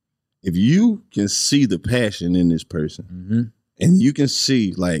 if you can see the passion in this person and you can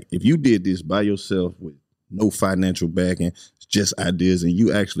see, like, if you did this by yourself with no financial backing, it's just ideas, and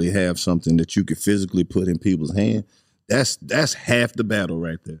you actually have something that you could physically put in people's hand, that's half the battle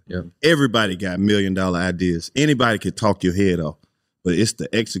right there. Yeah. Everybody got $1 million ideas. Anybody could talk your head off, but it's the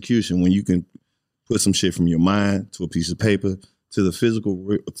execution when you can put some shit from your mind to a piece of paper to the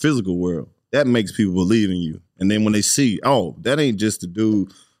physical world. That makes people believe in you. And then when they see, oh, that ain't just the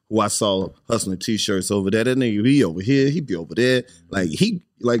dude who I saw hustling t-shirts over there. That nigga be over here, he be over there. Like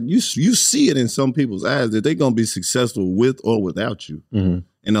you see it in some people's eyes that they're gonna be successful with or without you.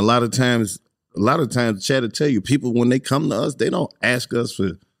 And a lot of times, Chad will tell you, people when they come to us, they don't ask us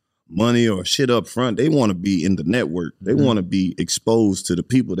for money or shit up front. They want to be in the network. They want to be exposed to the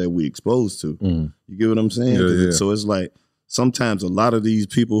people that we exposed to. You get what I'm saying? Yeah. So it's like sometimes a lot of these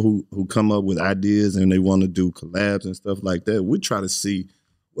people who come up with ideas and they want to do collabs and stuff like that, we try to see,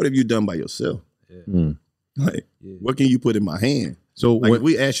 what have you done by yourself? Like, what can you put in my hand? So Like, when, if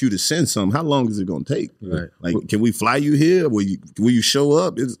we ask you to send something, how long is it going to take? Right. Like, can we fly you here? Will you show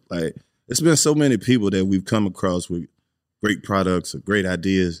up? It's like, it's been so many people that we've come across with great products or great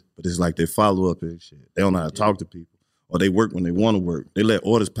ideas, but it's like they follow up and shit. They don't know how to talk to people, or they work when they want to work. They let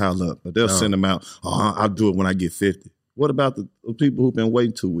orders pile up, but they'll send them out. Oh, I'll do it when I get 50. What about the people who've been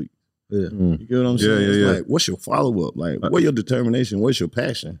waiting 2 weeks? Yeah. You get what I'm saying? Yeah, It's yeah. like, what's your follow up? Like, what's your determination? What's your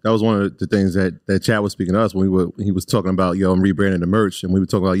passion? that was one of the things that Chad was speaking to us when he was talking about, yo, I'm rebranding the merch, and we were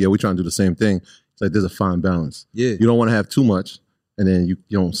talking about, yeah, we're trying to do the same thing. It's like there's a fine balance. Yeah. You don't want to have too much, and then you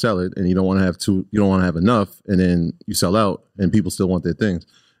don't sell it, and you don't want to have enough, and then you sell out, and people still want their things,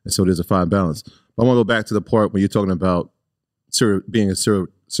 and so there's a fine balance. But I want to go back to the part when you're talking about being a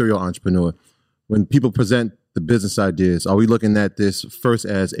serial entrepreneur. When people present the business ideas, are we looking at this first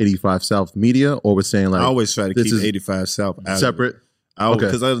as 85 South Media, or we're saying like I always try to this keep is 85 South out separate?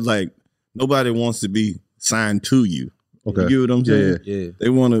 Because I was like, nobody wants to be signed to you. Okay. You get what I'm saying? Yeah. They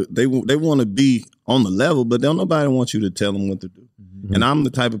want to be on the level, but don't nobody want you to tell them what to do. Mm-hmm. And I'm the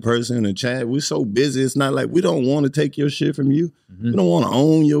type of person, and Chad, we're so busy. It's not like we don't want to take your shit from you. We don't want to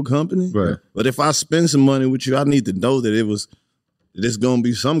own your company. Right. But if I spend some money with you, I need to know that there's going to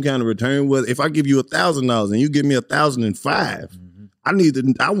be some kind of return. Well, if I give you $1,000 and you give me $1,005,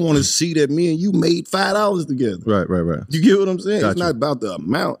 I want to see that me and you made $5 together. Right. You get what I'm saying? Gotcha. It's not about the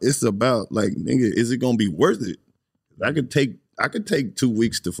amount. It's about like, nigga, is it gonna be worth it? I could take 2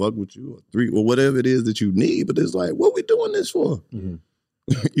 weeks to fuck with you, or 3, or whatever it is that you need. But it's like, what we doing this for? Mm-hmm.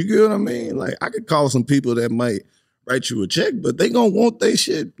 You get what I mean? Like, I could call some people that might write you a check, but they gonna want their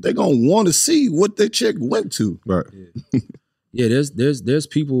shit. They gonna want to see what their check went to. Right. Yeah, there's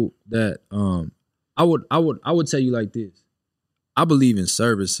people that I would tell you like this. I believe in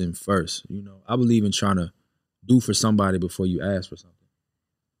servicing first. You know, I believe in trying to do for somebody before you ask for something.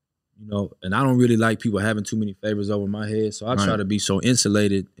 You know, and I don't really like people having too many favors over my head, so I try to be so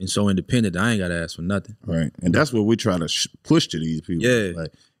insulated and so independent that I ain't got to ask for nothing. Right, and that's what we try to push to these people. Yeah,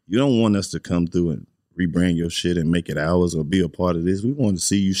 like, you don't want us to come through and rebrand your shit and make it ours or be a part of this. We want to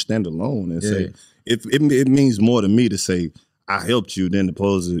see you stand alone and say, if it means more to me to say I helped you than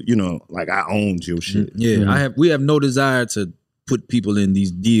opposed to, you know, like I owned your shit. Yeah, we have no desire to put people in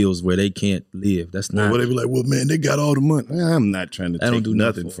these deals where they can't live. That's not. Well, they be like, well, man, they got all the money. I'm not trying to take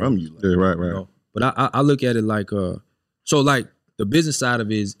nothing from you. Like, right. You know? But I look at it like, so like the business side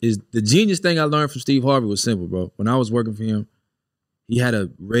of it is the genius thing I learned from Steve Harvey was simple, bro. When I was working for him, he had a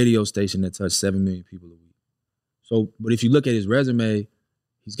radio station that touched 7 million people a week. So, but if you look at his resume,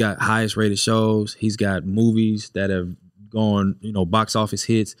 he's got highest rated shows. He's got movies that have gone, you know, box office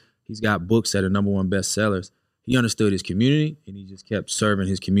hits. He's got books that are #1 bestsellers. He understood his community, and he just kept serving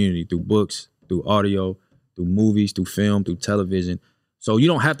his community through books, through audio, through movies, through film, through television. So you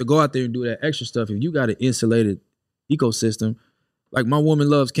don't have to go out there and do that extra stuff. If you got an insulated ecosystem, like my woman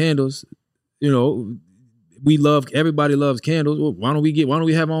loves candles, you know, everybody loves candles. Well, why don't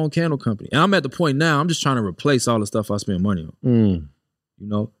we have our own candle company? And I'm at the point now, I'm just trying to replace all the stuff I spend money on. You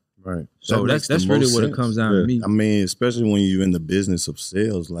know? Right. So that's really what it comes down to me. I mean, especially when you're in the business of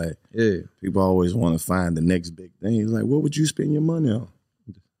sales, like people always want to find the next big thing. It's like, what would you spend your money on?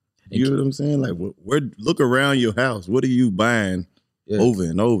 You know what I'm saying? Like, look around your house. What are you buying over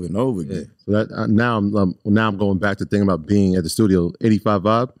and over and over again? So that now I'm going back to thinking about being at the studio. 85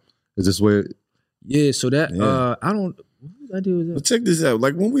 Vibe, is this where? Yeah. So that I don't. What I do with that? But check this out.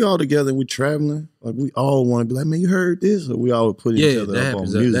 Like when we all together and we traveling, like we all want to be like, man, you heard this? Or we all put each other up on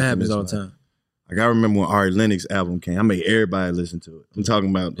music. That happens all the time. Like I remember when Ari Lennox album came, I made everybody listen to it. I'm talking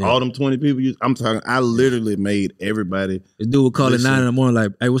about all them 20 people. I literally made everybody. This dude would call at 9 in the morning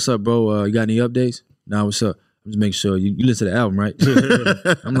like, hey, what's up, bro? You got any updates? Nah, what's up? I'm just making sure you listen to the album, right?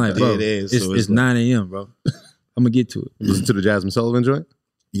 I'm like, bro, it's 9 a.m., bro. I'm going to get to it. Listen to the Jasmine Sullivan joint?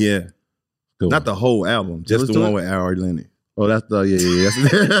 Yeah. Cool. Not the whole album, just the one with Ari Lennox. Oh, that's the yeah.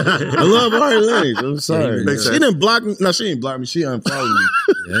 I love Ari Lennox. I'm sorry. She didn't block me. No, she didn't block me. She unfollowed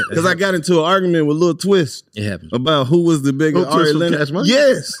me because I got into an argument with Lil Twist. It happens about who was the biggest Ari Lennox.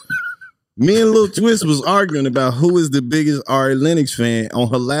 Yes, me and Lil Twist was arguing about who is the biggest Ari Lennox fan on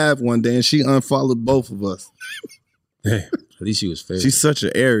her live one day, and she unfollowed both of us. At least she was fair. She's such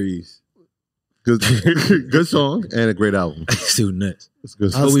an Aries. Good song and a great album. Still nuts. It's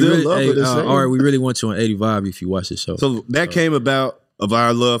good. So we really want you on 80 Vibe if you watch the show. So that came about of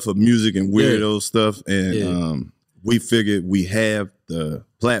our love for music and weirdo stuff, and we figured we have the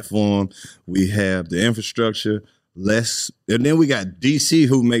platform, we have the infrastructure. And then we got DC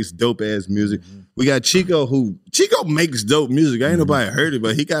who makes dope ass music. We got Chico makes dope music. Ain't nobody heard it,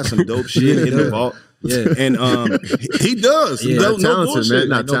 but he got some dope shit in the vault. Yeah, and he does. Yeah, talented, man.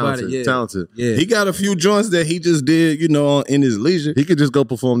 Not talented. Talented. Yeah, he got a few joints that he just did, you know, in his leisure. He could just go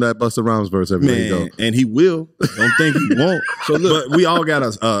perform that Busta Rhymes verse everywhere he go, and he will. Don't think he won't. So look, but we all got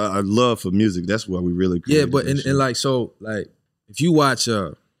a love for music. That's why we really but and like so like if you watch,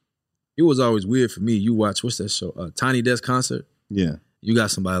 it was always weird for me. You watch what's that show? Tiny Desk Concert. Yeah, you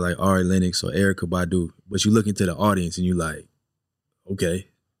got somebody like Ari Lennox or Erykah Badu, but you look into the audience and you like, okay,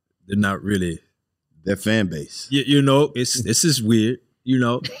 they're not really. Their fan base. You know, this is weird, you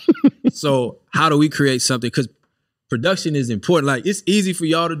know. So how do we create something? Because production is important. Like it's easy for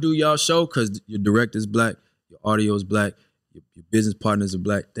y'all to do y'all show because your director's black, your audio is black, your business partners are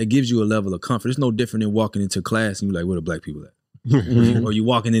black. That gives you a level of comfort. It's no different than walking into class and you're like, where the black people at? Or you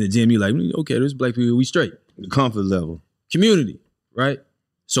walking in the gym, you're like, okay, there's black people, we straight. The comfort level. Community, right?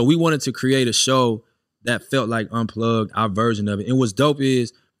 So we wanted to create a show that felt like Unplugged, our version of it. And what's dope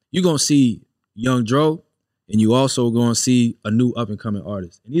is you're going to see Young Dro, and you also going to see a new up-and-coming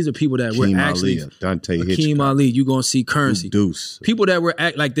artist. And these are people that we're actually... Dante Hakeem Ali, you're going to see Currency. Deuce. People that we're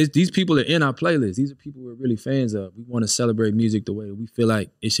like this. These people are in our playlist. These are people we're really fans of. We want to celebrate music the way that we feel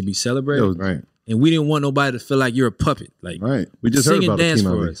like it should be celebrated. Right. And we didn't want nobody to feel like you're a puppet. Like, right. We just sing heard and about dance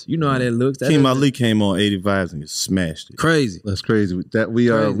Hakeem for Ali. us. You know how that looks. Hakeem Ali came on 80 Vibes and smashed it. Crazy. That's crazy. That we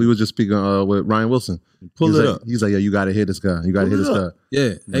were just speaking with Ryan Wilson. Pull it up. He's like, yeah, you got to hear this guy. You got to hear this guy.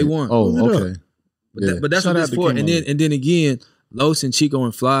 Yeah, A1. Oh, okay. But that's Shout what out it's to for. Kim And then again, Los and Chico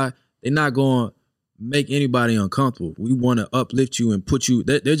and Fly, they're not going to make anybody uncomfortable. We want to uplift you and put you.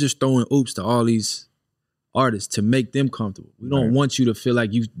 They're just throwing oops to all these artists to make them comfortable. We don't want you to feel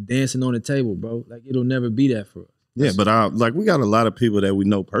like you dancing on the table, bro. Like it'll never be that for us. Yeah, but like we got a lot of people that we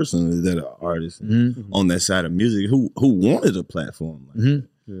know personally that are artists on that side of music who wanted a platform. Like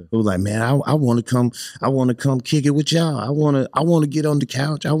who was like, man, I want to come kick it with y'all. I want to get on the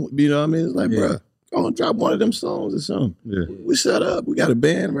couch. You know what I mean? It's like, bro, go and drop one of them songs or something. Yeah. We set up. We got a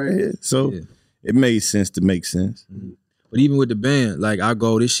band right here. So it made sense to make sense. But even with the band, like our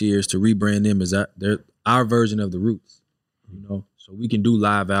goal this year is to rebrand them as they're our version of the Roots, you know? So we can do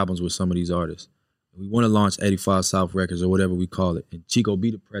live albums with some of these artists. We want to launch 85 South Records or whatever we call it. And Chico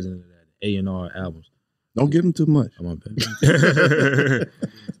be the president of that, A&R albums. Don't give him too much. Come on, baby.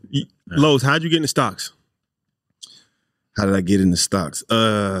 Los, how'd you get in the stocks? How did I get into stocks?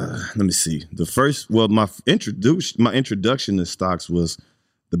 Let me see. My introduction to stocks was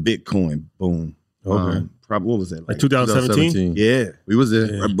the Bitcoin boom. Okay. Probably, what was that? Like 2017? Yeah. We was there.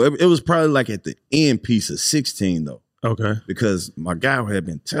 Yeah. It was probably like at the end piece of 16 though. Okay. Because my guy had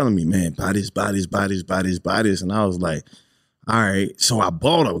been telling me, man, buy this. And I was like, all right. So I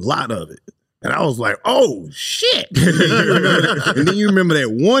bought a lot of it. And I was like, oh, shit. And then you remember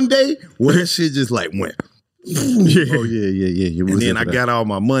that one day where that shit just like went. Oh, yeah. And then I got all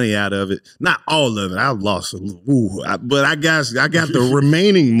my money out of it. Not all of it. I lost a little. But I got the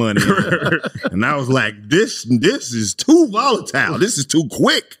remaining money. And I was like, this is too volatile. This is too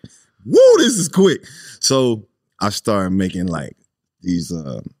quick. Woo, this is quick. So I started making like these,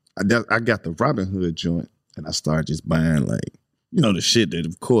 I got the Robinhood joint. And I started just buying like, you know, the shit that,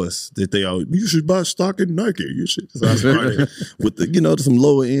 of course, that they all, you should buy stock in Nike. You should. So I started with the, some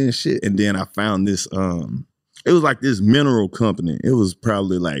lower end shit. And then I found this, it was like this mineral company. It was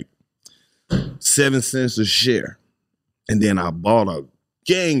probably like 7 cents a share. And then I bought a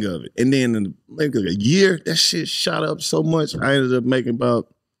gang of it. And then in like a year, that shit shot up so much. I ended up making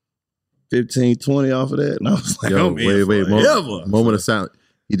about 15, 20 off of that. And I was like, wait. Moment of silence.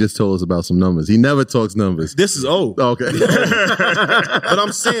 He just told us about some numbers. He never talks numbers. This is old. Oh, okay. But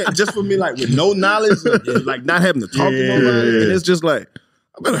I'm saying, just for me, like with no knowledge, like not having to talk to nobody, and it's just like,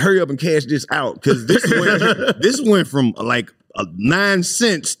 I better hurry up and cash this out because this went from like 9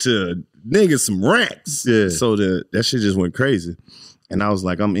 cents to nigga some racks. Yeah. So that shit just went crazy, and I was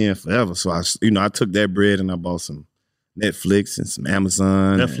like, I'm in forever. So I took that bread and I bought some Netflix and some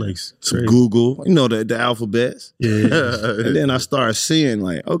Amazon, some Google, the alphabets. Yeah. And then I started seeing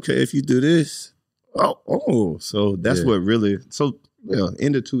like, okay, if you do this, so that's what really. So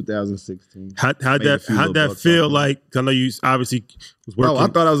end of 2016. How'd that feel like? I know you obviously was working. Oh, I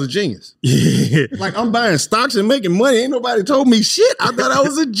thought I was a genius. Yeah. Like I'm buying stocks and making money. Ain't nobody told me shit. I thought I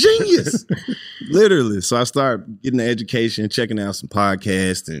was a genius. Literally. So I started getting the education, checking out some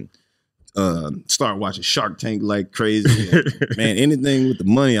podcasts and start watching Shark Tank like crazy. And, man, anything with the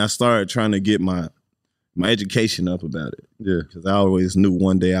money, I started trying to get my education up about it. Yeah. Because I always knew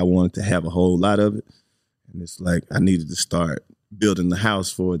one day I wanted to have a whole lot of it. And it's like I needed to start building the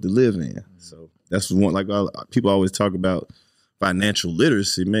house for it to live in. So that's one, like people always talk about financial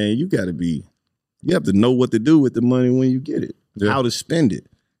literacy. Man, you have to know what to do with the money when you get it, how to spend it,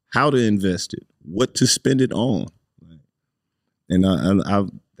 how to invest it, what to spend it on. And I've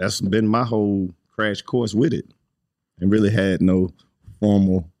that's been my whole crash course with it, and really had no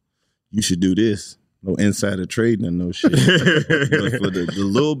formal, you should do this, no insider trading and no shit. But for the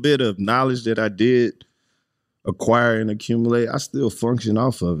little bit of knowledge that I did acquire and accumulate, I still function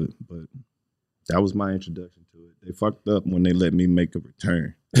off of it. But that was my introduction to it. They fucked up when they let me make a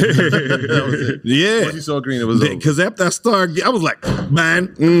return. That was it. Yeah. Once you saw green, it was over. Because after I started, I was like,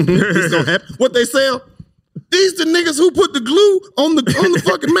 man, this don't happen. What they sell? These the niggas who put the glue on the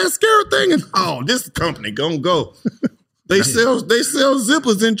fucking mascara thing, and this company gonna go. They sell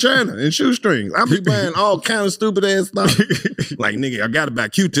zippers in China and shoestrings. I be buying all kind of stupid ass stuff. Like, nigga, I gotta buy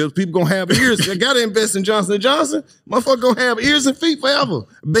Q-tips. People gonna have ears. I gotta invest in Johnson & Johnson. Motherfucker gonna have ears and feet forever.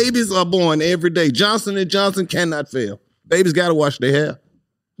 Babies are born every day. Johnson & Johnson cannot fail. Babies gotta wash their hair.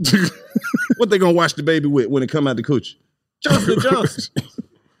 What they gonna wash the baby with when it come out the coochie? Johnson & Johnson.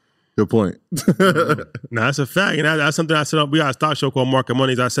 Good point. No, that's a fact. And that's something I said on, we got a stock show called Market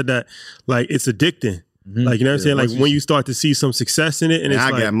Mondays. I said that, like, it's addicting. Mm-hmm. Like, you know what I'm saying? Like, when you start to see some success in it, and it's I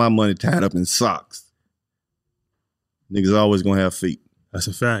got my money tied up in socks. Niggas always gonna have feet. That's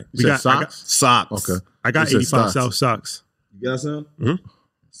a fact. We got socks? Socks. Okay. I got 85 South socks. You got some? Mm-hmm.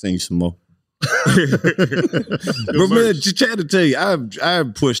 Send you some more. But man, just try to tell you,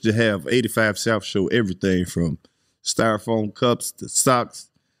 I've pushed to have 85 South show everything from styrofoam cups to socks,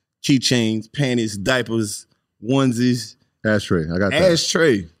 keychains, panties, diapers, onesies. Ashtray. I got that.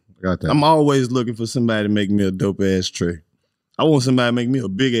 Ashtray. I got that. I'm always looking for somebody to make me a dope ashtray. I want somebody to make me a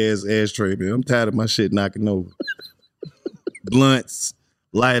big ass ashtray, man. I'm tired of my shit knocking over. Blunts,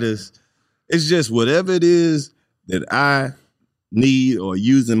 lighters. It's just whatever it is that I need or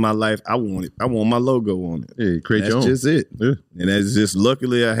use in my life, I want it. I want my logo on it. Yeah, create your own. That's just it. Yeah. And that's just,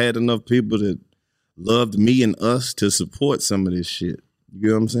 luckily I had enough people that loved me and us to support some of this shit. You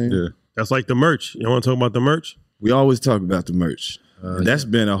get what I'm saying? Yeah. That's like the merch. You want to talk about the merch? We always talk about the merch. And that's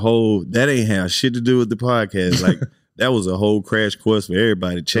been a whole, that ain't have shit to do with the podcast. Like, that was a whole crash course for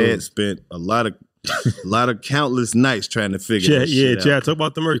everybody. Chad spent a lot of countless nights trying to figure that shit out. Chad, talk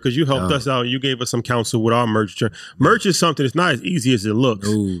about the merch, because you helped us out. You gave us some counsel with our merch. Merch is something, it's not as easy as it looks.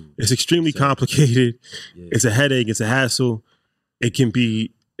 Ooh. It's extremely complicated. Yeah. It's a headache. It's a hassle. It can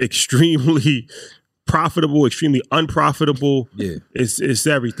be extremely profitable, extremely unprofitable. Yeah. It's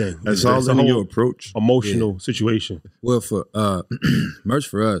everything. That's It's all a in whole your approach. emotional situation. Well, for merch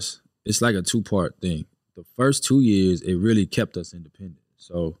for us, it's like a 2-part thing. The first 2 years, it really kept us independent.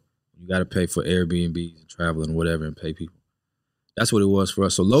 So you got to pay for Airbnbs and travel and whatever and pay people. That's what it was for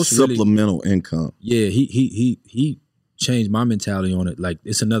us. So Los Supplemental income. Yeah, he changed my mentality on it. Like,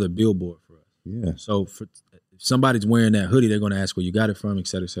 it's another billboard for us. Yeah. So if somebody's wearing that hoodie, they're going to ask where you got it from, et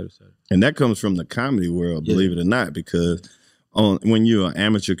cetera, et cetera, et cetera. And that comes from the comedy world, believe it or not, because when you're an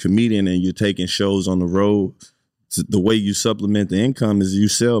amateur comedian and you're taking shows on the road, the way you supplement the income is you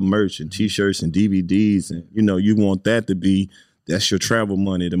sell merch and T-shirts and DVDs, and you want that to be, that's your travel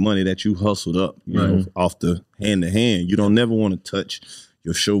money, the money that you hustled up, you know, off the hand to hand. You don't never want to touch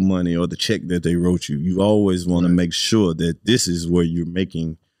your show money or the check that they wrote you. You always want to make sure that this is where you're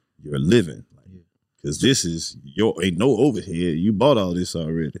making your living, because this is ain't no overhead. You bought all this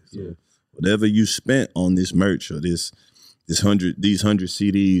already. So whatever you spent on this merch or these 100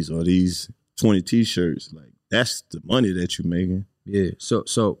 CDs or these 20 T-shirts, like, that's the money that you're making. Yeah. So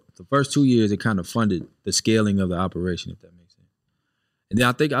the first 2 years, it kind of funded the scaling of the operation, if that makes sense. And then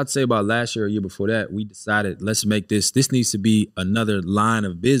I think I'd say about last year or year before that, we decided, let's make this needs to be another line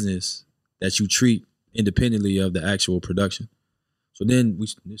of business that you treat independently of the actual production. So then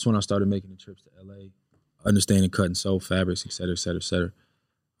this when I started making the trips to LA, understanding cut and sew fabrics, et cetera, et cetera, et cetera.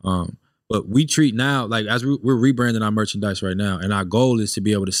 But we treat now, like, as we're rebranding our merchandise right now, and our goal is to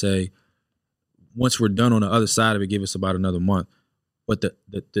be able to say, once we're done on the other side of it, give us about another month. But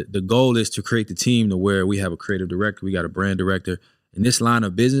the goal is to create the team to where we have a creative director, we got a brand director, and this line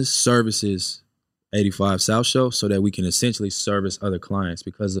of business services 85 South Show so that we can essentially service other clients,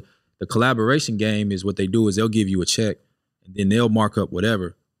 because the collaboration game is what they do is they'll give you a check and then they'll mark up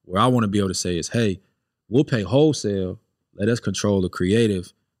whatever. Where I want to be able to say is, hey, we'll pay wholesale, let us control the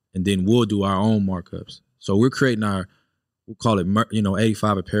creative, and then we'll do our own markups. So we're creating we'll call it,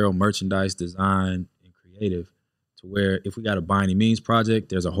 85 apparel, merchandise, design, and creative, to where if we got a By Any Means project,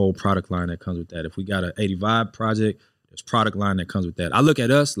 there's a whole product line that comes with that. If we got an 85 project, there's product line that comes with that. I look at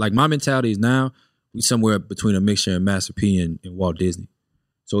us, like, my mentality is now, we somewhere between a mixture of Master P and Walt Disney.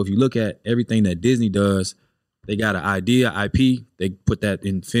 So if you look at everything that Disney does, they got an idea, IP, they put that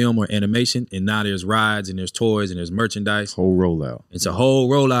in film or animation, and now there's rides and there's toys and there's merchandise. Whole rollout. It's a whole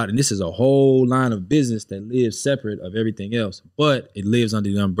rollout, and this is a whole line of business that lives separate of everything else, but it lives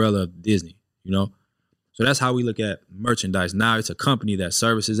under the umbrella of Disney, So that's how we look at merchandise. Now it's a company that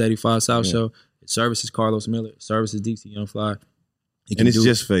services 85 South Show, it services Carlos Miller, it services DC Young Fly. And it's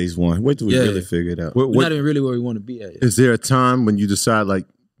just phase one. Wait till we really figure it out. We're not even really where we want to be at yet. Is there a time when you decide, like,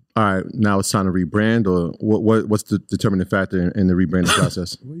 all right, now it's time to rebrand, or what's the determining factor in the rebranding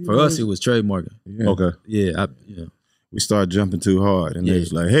process? For us, it was trademarking. Yeah. Okay. Yeah, We started jumping too hard, and they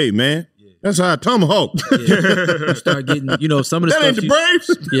was like, "Hey, man, that's how I tomahawk." You start getting, some of the That stuff. ain't the Braves.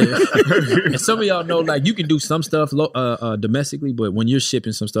 Yeah. And some of y'all know, like, you can do some stuff domestically, but when you're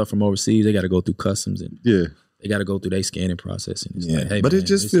shipping some stuff from overseas, they got to go through customs, and Yeah. they got to go through their scanning process. And it's Yeah, like, hey, but man, it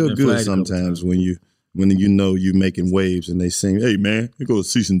just it's feels been good flagged a couple sometimes times. when you know you making waves and they saying, "Hey man, it goes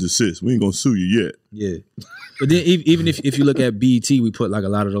cease and desist. We ain't gonna sue you yet." Yeah, but then even if you look at BET, we put like a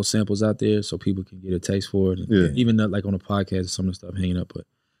lot of those samples out there so people can get a taste for it. And Yeah. even like on the podcast, some of the stuff hanging up. But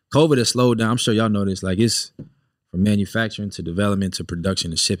COVID has slowed down. I'm sure y'all know this. Like it's from manufacturing to development to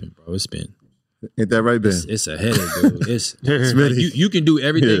production to shipping, bro. It's been Ain't that right, Ben? it's a headache, dude. It's like you can do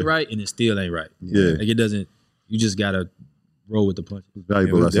everything Yeah. right and it still ain't right. Yeah. Like it doesn't. You just gotta roll with the punches.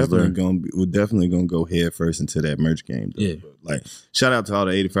 Valuable we're lessons learned. definitely gonna go head first into that merch game. Though. Yeah. But, like shout out to all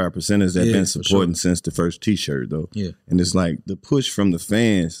the 85%ers that Yeah, been for supporting sure. since the first T-shirt though. Yeah. And it's like the push from the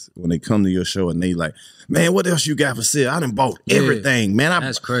fans when they come to your show and they like, man, what else you got for sale? I done bought Yeah. everything, man.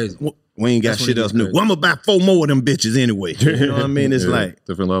 That's crazy. We ain't got That's when shit it else gets new. crazy. Well, I'm gonna buy 4 more of them bitches anyway. You know what I mean? It's Yeah, like,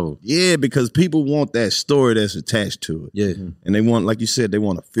 different level. yeah, because people want that story that's attached to it. Yeah. And they want, like you said, they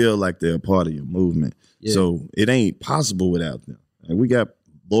want to feel like they're a part of your movement. Yeah. So it ain't possible without them. And we got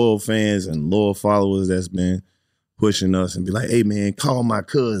loyal fans and loyal followers that's been pushing us and be like, hey man, call my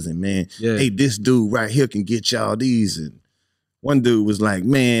cousin, man. Yeah. Hey, this dude right here can get y'all these. And one dude was like,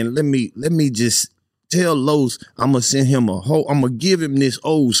 man, let me just tell Los I'm gonna send him I'm gonna give him this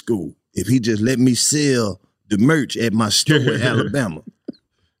old school if he just let me sell the merch at my store in Alabama.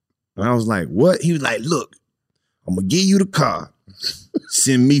 And I was like, what? He was like, look, I'm gonna give you the car.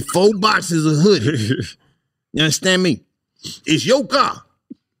 Send me 4 boxes of hoodies. You understand me? It's your car.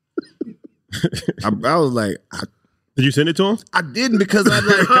 I was like, Did you send it to him? I didn't because I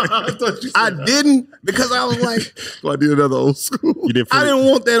didn't because I was like, I need another old school. You didn't. I didn't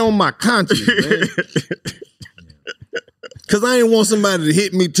want that on my conscience, man. Cause I didn't want somebody to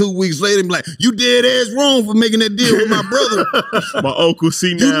hit me 2 weeks later and be like, you dead ass wrong for making that deal with my brother. My uncle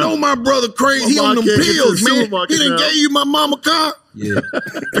see now. You know my brother crazy. He My on them mom can't get to pills, the man. supermarket He done now. gave you my mama car. Yeah.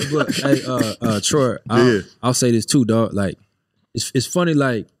 But hey, Troy, Yeah. I'll say this too, dog. Like, it's funny,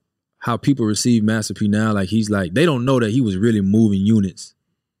 like how people receive Master P now. Like he's like they don't know that he was really moving units.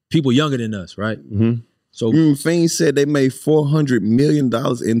 People younger than us, right? Mm-hmm. So Fiend said they made $400 million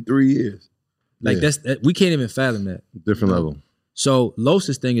in 3 years. like we can't even fathom that. Different level. So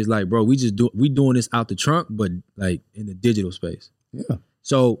Los's thing is like, bro, we doing this out the trunk, but like in the digital space. Yeah.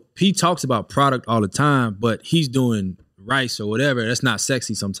 So P talks about product all the time, but he's doing rice or whatever. That's not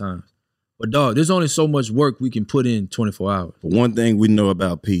sexy sometimes. But dog, there's only so much work we can put in 24 hours. But one thing we know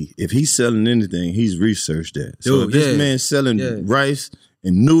about P, if he's selling anything, he's researched that. So Dude, if this yeah. man's selling Yeah. rice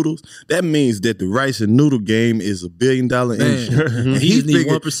and noodles, that means that the rice and noodle game is $1 billion industry. And He just need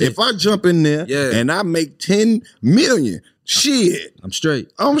figured, 1%. if I jump in there Yeah. and I make 10 million, shit, I'm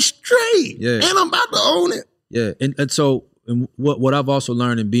straight. I'm straight. Yeah. And I'm about to own it. Yeah, and so what I've also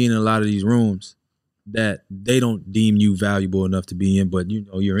learned in being in a lot of these rooms that they don't deem you valuable enough to be in, but you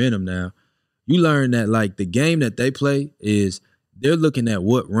know you're in them now. You learn that like the game that they play is they're looking at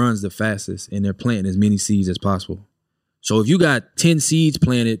what runs the fastest and they're planting as many seeds as possible. So if you got 10 seeds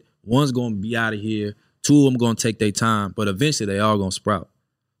planted, one's going to be out of here, 2 of them going to take their time, but eventually they all going to sprout.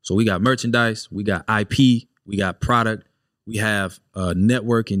 So we got merchandise, we got IP, we got product, we have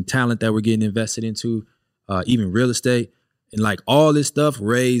network and talent that we're getting invested into, even real estate. And like all this stuff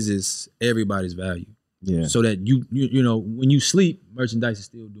raises everybody's value. Yeah. So that you know, when you sleep, merchandise is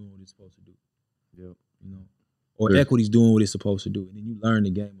still doing what it's supposed to do. Yep. You know, or Yeah. equity's doing what it's supposed to do. And then you learn the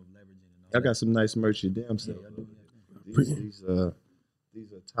game of leveraging. And all I that. got some nice merch your damn self. Yeah, I do. These are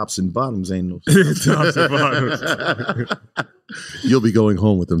tops and bottoms, ain't no Tops and bottoms. You'll be going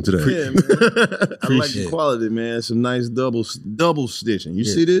home with them today. Yeah, man. I like the Appreciate it. quality, man. Some nice double stitching. You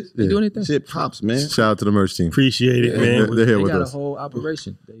Yeah. see this? They do anything. Shit pops, man. Shout out to the merch team. Appreciate it, Yeah. man. They're here They with got us. a whole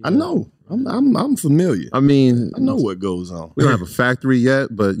operation. I know. I'm familiar. I mean, I know what goes on. we don't have a factory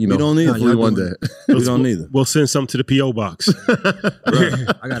yet, but you know, We don't either. hopefully one Y'all day. We don't either. We'll send some to the PO box.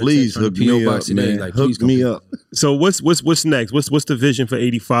 I got Please hook me up, man. Hook me up. So what's next? What's the vision for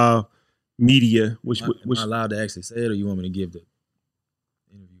 85 Media? Am I allowed to actually say it, or you want me to give the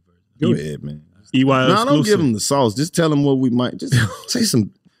interview version? Go ahead, man. EY No, don't exclusive. give them the sauce. Just tell them what we might. Just say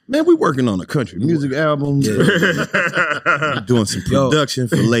some. Man, we working on a country music album. Yeah. Doing some Yo. production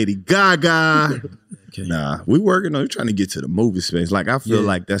for Lady Gaga. Okay. Nah, we working on. We're trying to get to the movie space. Like I feel Yeah.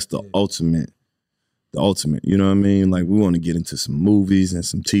 like that's the ultimate. The ultimate. You know what I mean? Like we want to get into some movies and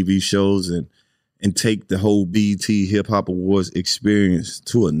some TV shows and take the whole BET Hip Hop Awards experience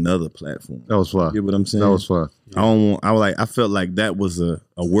to another platform. That was fly. You get what I'm saying? That was fly. I felt like that was a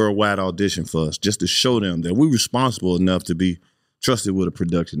worldwide audition for us, just to show them that we're responsible enough to be trusted with a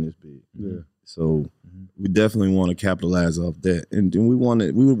production this big. Yeah. So we definitely want to capitalize off that, and then we want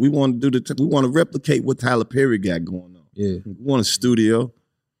to we want to replicate what Tyler Perry got going on. Yeah. We want a studio,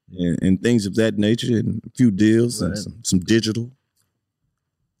 and things of that nature, and a few deals and some digital.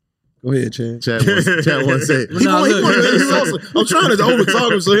 Go ahead, Chad. Chad wants to say it. I'm trying to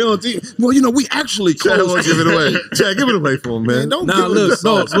over-talk him so he don't think. Well, we actually Chad close. won't give it away. Chad, give it away for him, man. Don't Nah, give him the look,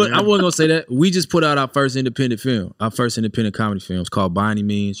 sauce, I man. wasn't gonna say that. We just put out our first independent film, our first independent comedy film. It's called By Any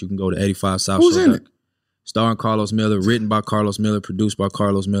Means. You can go to 85 South Who's Show. in it? Starring Carlos Miller, written by Carlos Miller, produced by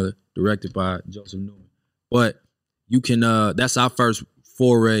Carlos Miller, directed by Joseph Newman. But you can, that's our first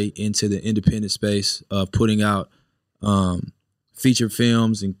foray into the independent space of putting out feature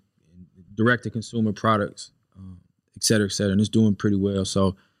films and direct-to-consumer products, et cetera, and it's doing pretty well.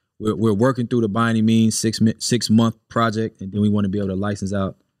 So we're working through the By Any Means 6-month project, and then we want to be able to license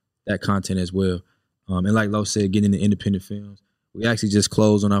out that content as well. And like Lo said, getting into independent films. We actually just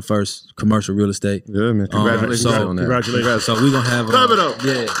closed on our first commercial real estate. Yeah, man. Congratulations on that. Congratulations. So we're gonna have Clap it up.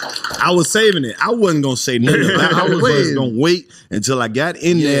 Yeah. I was saving it. I wasn't gonna say nothing. I was just gonna wait until I got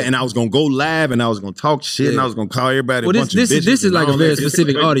in there, and I was gonna go live, and I was gonna talk shit, and I was gonna call everybody. Well, a bunch of bitches this is and like all a very that specific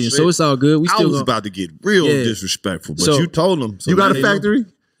different audience, shit. so it's all good. We I still was gonna, about to get real Yeah. disrespectful, but So- you told them. So You got a now they know. factory?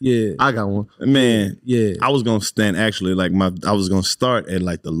 yeah, I got one. Man, yeah. I was gonna stand actually like I was gonna start at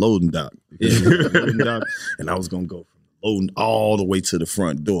like the loading dock, because the loading dock, and I was gonna go from loading all the way to the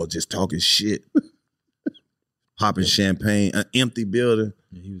front door, just talking shit, popping champagne, an empty building.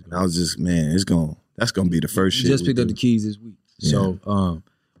 Yeah, he was And I was just, man, that's gonna be the first We shit. just picked up the keys this week. So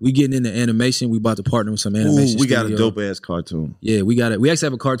we getting into animation. We about to partner with some animation. we got a studio. dope ass cartoon Yeah, we got it. We actually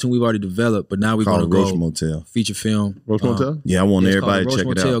have a cartoon we've already developed, but now we're gonna called Roach go Motel. feature film. Roach Motel? Yeah, I want It's everybody to called check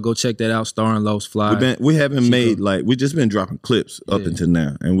Roach it Motel. out. Go check that out. Starring Los Fly. We haven't Chico. made we just been dropping clips up Yeah. until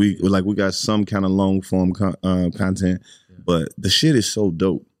now, and we got some kind of long form content, but the shit is so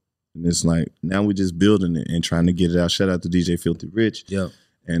dope, and it's like now we're just building it and trying to get it out. Shout out to DJ Filthy Rich, Yeah.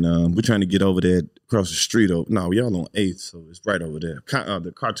 and we're trying to get over there across the street. No, y'all on 8th, so it's right over there.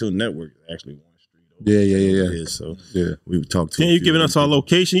 The Cartoon Network is actually one street over. Yeah. So Yeah. we would talk to. Can a you few giving of us them our people.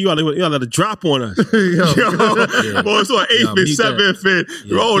 location? You gotta let a drop on us. Yo, Yeah. boy, it's on 8th and mute 7th. And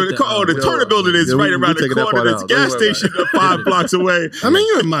Yeah, the keep Turner that building is Yeah, right we around the taking that corner. part There's a out. gas Don't worry station 5 blocks away. I mean,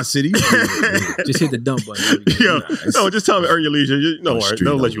 you're in my city. You Just hit the dump button. Yo, no, just tell me earn your leisure. Don't worry, street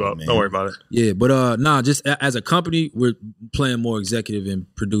they'll let over, you out. man. Don't worry about it. Yeah, but just as a company, we're playing more executive and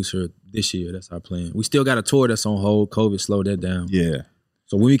producer this year. That's our plan. We still got a tour that's on hold. COVID slowed that down. Yeah.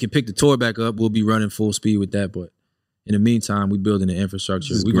 So when we can pick the tour back up, we'll be running full speed with that. But in the meantime, we building the infrastructure.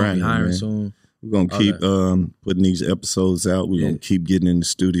 Just We're gonna be grinding, hiring man. soon. We're gonna All keep putting these episodes out. We're Yeah. gonna keep getting in the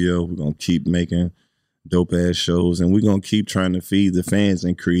studio. We're gonna keep making dope ass shows, and we're gonna keep trying to feed the fans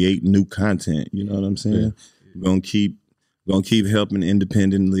and create new content. You know what I'm saying? We're gonna keep helping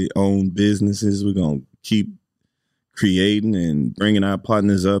independently owned businesses. We're gonna keep creating and bringing our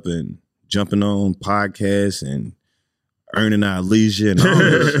partners up and jumping on podcasts and earning our leisure and all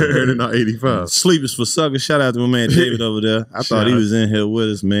that shit. Earning our 85. Sleep is for suckers. Shout out to my man David over there. I thought he out. was in here with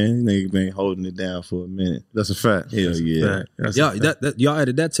us, man. He nigga been holding it down for a minute. That's a fact. Hell yeah. That's Y'all, y'all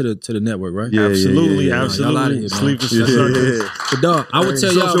added that to the network, right? Yeah, absolutely, yeah. Y'all outta here, man. Sleep is Yeah, for suckers. yeah. But dog, I would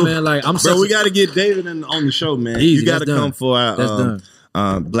tell y'all, man, like I'm Bro, we got to get David on the show, man. Easy, you got to that's come done. for That's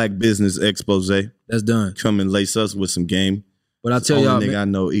our done. Black Business Expose. That's done. Come and lace us with some game. But I tell Only y'all, nigga man, I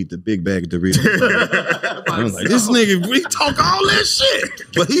know eat the big bag of Doritos. I'm like, this nigga, we talk all that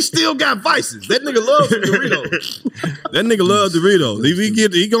shit, but he still got vices. That nigga loves Doritos. That nigga loves Doritos.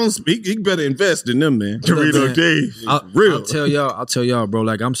 If he gonna speak, he better invest in them, man. Dorito man. Dave. Real. I'll tell y'all, bro,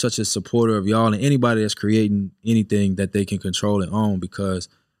 like I'm such a supporter of y'all and anybody that's creating anything that they can control and own, because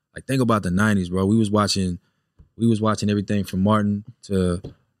like think about the 90s, bro. We was watching everything from Martin to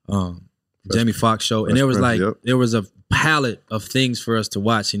Jamie Foxx show. And there was like Yep. there was a palette of things for us to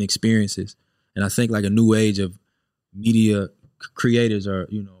watch and experiences. And I think like a new age of media creators are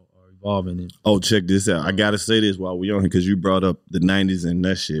evolving. And Oh, check this out. I gotta say this while we on here because you brought up the 90s and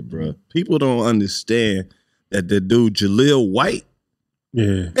that shit, bro. People don't understand that the dude Jaleel White,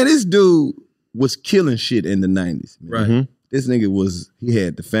 Yeah. and this dude was killing shit in the 90s. Man. right. Mhm. This nigga he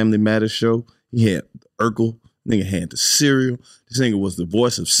had the Family Matters show. He had Urkel. Nigga had the cereal. This nigga was the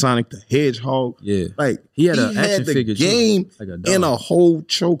voice of Sonic the Hedgehog. Yeah. Like He had an action the figure too, game like a dog. in a whole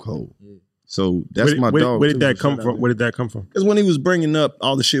chokehold. Yeah. So that's my dog. Where did that come from? Where did that come from? Because when he was bringing up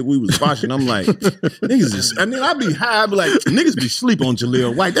all the shit we was watching, I'm like, niggas is, I mean, I'd be high, I'd be like, niggas be sleep on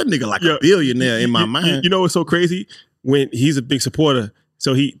Jaleel White. That nigga like a billionaire in my mind. You know what's so crazy? When he's a big supporter,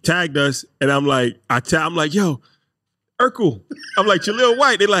 so he tagged us, and I'm like, I'm like, yo, Urkel. I'm like, Jaleel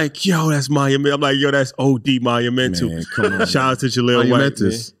White. They're like, yo, that's monumental. I'm like, yo, that's OD monumental. Man, come on. Shout out to Jaleel White.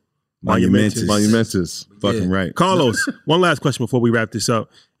 Monumentous. Monumentous. Monumentous. Fucking Yeah. right. Carlos, one last question before we wrap this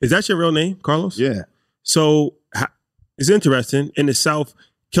up. Is that your real name, Carlos? Yeah. So it's interesting. In the South,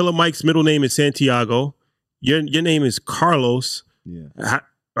 Killer Mike's middle name is Santiago. Your name is Carlos. Yeah.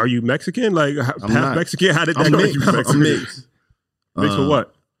 Are you Mexican? Like half not. Mexican? How did that I'm go? mixed. You Mexican? I'm mixed. Mixed for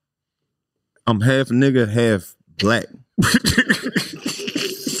what? I'm half nigga, half black.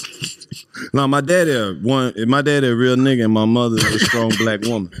 No, my daddy a real nigga and my mother is a strong black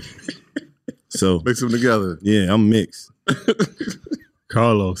woman. So Mix them together. yeah, I'm mixed.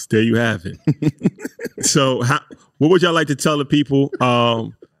 Carlos, there you have it. So what would y'all like to tell the people?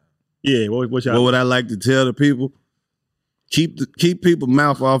 What y'all What would I like to tell the people? Keep people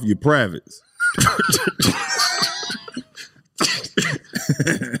mouth off your privates.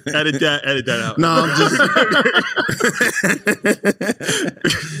 edit that out. No, I'm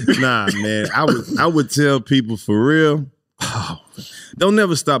just nah, man. I would tell people for real. Don't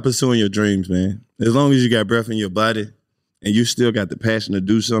never stop pursuing your dreams, man. As long as you got breath in your body and you still got the passion to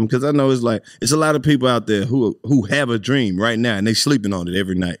do something. Because I know it's a lot of people out there who have a dream right now and they sleeping on it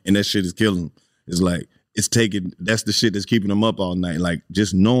every night and that shit is killing them. It's like that's the shit that's keeping them up all night. Like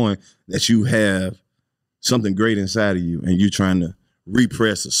just knowing that you have something great inside of you and you trying to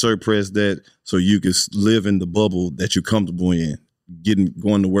repress or suppress that so you can live in the bubble that you're comfortable in,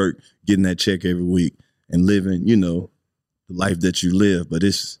 going to work, getting that check every week and living, the life that you live. But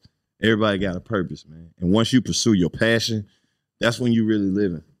everybody got a purpose, man. And once you pursue your passion, that's when you really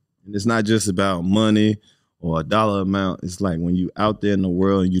living. And it's not just about money or a dollar amount. It's like when you out there in the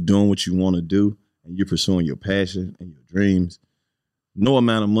world and you're doing what you want to do and you're pursuing your passion and your dreams, no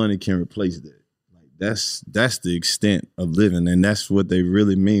amount of money can replace that. That's the extent of living, and that's what they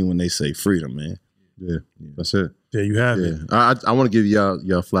really mean when they say freedom, man. Yeah, that's it. There you have it. I want to give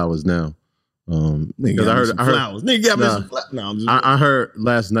y'all flowers now. Because I heard flowers. Nigga got me some flowers. No, I heard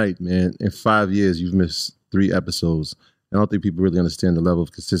last night, man. In 5 years, you've missed 3 episodes. I don't think people really understand the level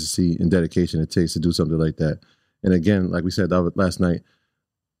of consistency and dedication it takes to do something like that. And again, like we said last night,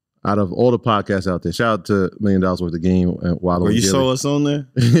 out of all the podcasts out there, shout out to $1 Million Worth of Game and Wallow. You saw us on there?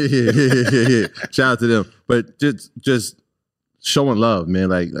 yeah. Shout out to them. But just showing love, man.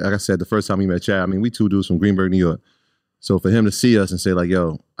 Like I said, the first time we met Chad, I mean, we 2 dudes from Greenburgh, New York. So for him to see us and say like,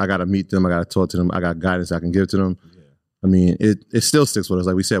 yo, I got to meet them. I got to talk to them. I got guidance I can give to them. Yeah. I mean, it still sticks with us.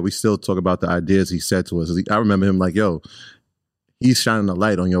 Like we said, we still talk about the ideas he said to us. I remember him like, yo, he's shining a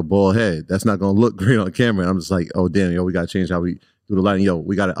light on your bald head. That's not going to look great on camera. And I'm just like, oh, damn, yo, we got to change how we do the lighting. Yo,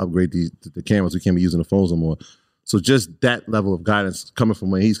 we got to upgrade the cameras. We can't be using the phones no more. So just that level of guidance coming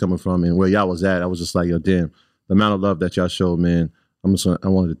from where he's coming from and where y'all was at, I was just like, yo, damn, the amount of love that y'all showed, man. I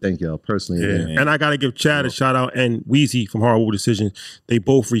wanted to thank y'all personally. Yeah. And I got to give Chad a shout out and Wheezy from Horrible Decisions. They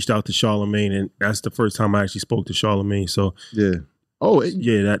both reached out to Charlamagne, and that's the first time I actually spoke to Charlamagne. So yeah. Oh,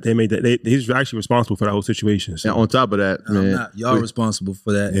 they made that. He's actually responsible for that whole situation. So. And on top of that, man, y'all responsible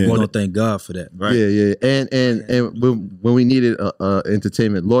for that. Yeah. We're gonna thank God for that. Right? Yeah. And when we needed a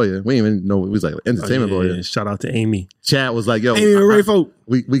entertainment lawyer, we didn't even know it was like an entertainment lawyer. Yeah. Shout out to Amy. Chad was like, "Yo, Amy and Ray folk,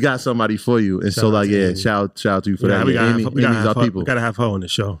 we got somebody for you." And shout out to you for that. Amy's our people. We gotta have her on the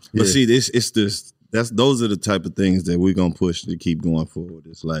show. But see, those are the type of things that we're gonna push to keep going forward.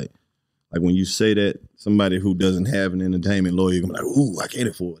 It's like when you say that, somebody who doesn't have an entertainment lawyer, you're gonna be like, ooh, I can't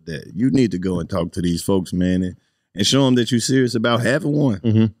afford that. You need to go and talk to these folks, man, and show them that you're serious about having one.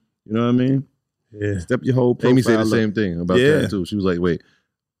 Mm-hmm. You know what I mean? Yeah. Step your whole profile. Amy said the same thing about that too. She was like, wait,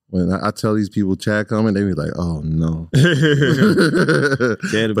 when I tell these people Chad coming, they be like, oh no. But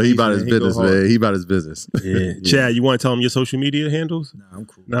he about his business, man. He about his business. Yeah. Chad, you want to tell them your social media handles? Nah, I'm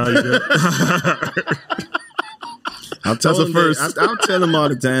cool. No, you good. I'll tell them all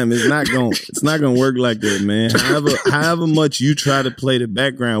the time. It's not gonna work like that, man. However much you try to play the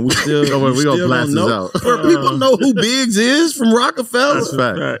background, we gonna blast this out. People know who Biggs is from Rockefeller. That's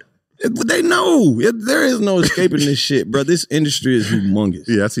fact. They know. There is no escaping this shit, bro. This industry is humongous.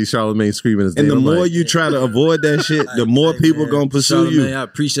 Yeah, I see Charlamagne screaming his name. And the more you try to avoid that shit, the more people gonna pursue you. I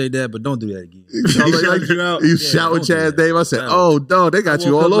appreciate that, but don't do that again. You shouting Chad's name. I said, oh, no, they got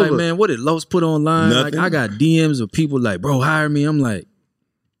you all over. Like, man, what did Los put online? Nothing. Like, I got DMs of people like, bro, hire me. I'm like,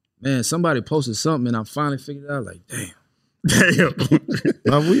 man, somebody posted something and I finally figured out, like,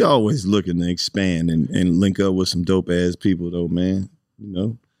 damn. We always looking to expand and link up with some dope ass people, though, man.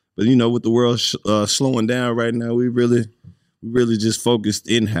 But with the world slowing down right now, we really just focused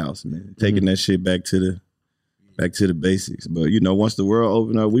in house, man. Taking that shit back to the basics. But once the world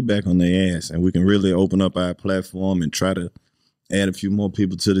open up, we back on their ass, and we can really open up our platform and try to add a few more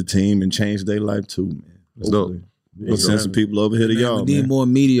people to the team and change their life too, man. Hopefully. We'll send some people over here to y'all. We need more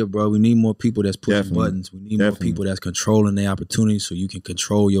media, bro. We need more people that's pushing buttons. We need more people that's controlling their opportunities so you can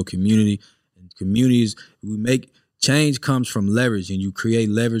control your community. And communities, change comes from leverage, and you create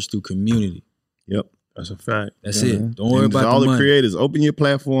leverage through community. Yep. That's a fact. That's it. Don't worry about all the the money. creators. Open your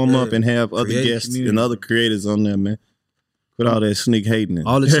platform up and have other Create guests community. and other creators on there, man. Put all that sneak hating in.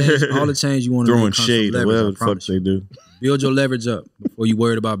 All the change you want to Throwing make comes from shade or leverage, whatever I the fuck promise they you. do. Build your leverage up before you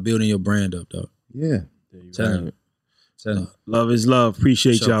worried about building your brand up, dog. Yeah. Telling you. Love is love.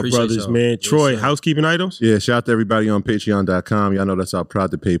 Appreciate Sure, y'all, appreciate brothers, y'all. man. Yes, Troy, sir. housekeeping items? Yeah, shout out to everybody on patreon.com. Y'all know that's our Proud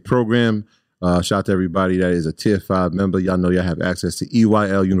to Pay program. Shout out to everybody that is a Tier 5 member. Y'all know y'all have access to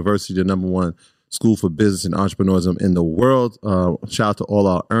EYL University, the #1 school for business and entrepreneurism in the world. Shout out to all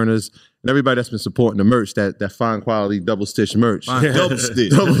our earners and everybody that's been supporting the merch, that fine quality double stitch merch. Double stitch.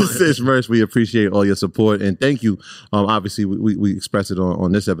 Double stitch merch. We appreciate all your support and thank you. Obviously, we expressed it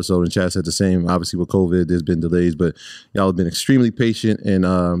on this episode, and Chad said the same. Obviously, with COVID, there's been delays, but y'all have been extremely patient and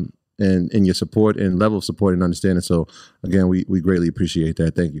in your support and level of support and understanding. So again, we greatly appreciate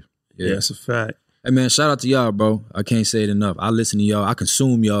that. Thank you. Yeah, that's a fact. Hey man, shout out to y'all, bro. I can't say it enough. I listen to y'all. I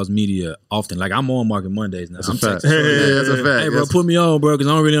consume y'all's media often. Like I'm on Market Mondays now. That's I'm a fact. texting. Yeah, that's a fact. Hey bro, Yes. put me on, bro, because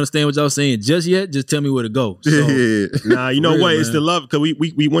I don't really understand what y'all saying just yet. Just tell me where to go. So, Yeah. Nah, you know Real, what? It's man. the love because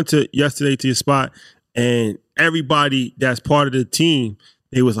we went to yesterday to your spot, and everybody that's part of the team,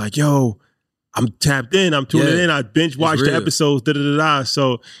 they was like, "Yo, I'm tapped in. I'm tuning Yeah. in. I binge watched the real. episodes." Da da da da.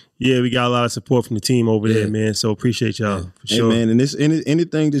 So yeah, we got a lot of support from the team over there, Yeah. man. So appreciate y'all Yeah. for Hey, sure. man, and this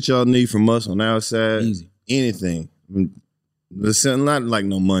anything that y'all need from us on our side, Easy. anything. It's not like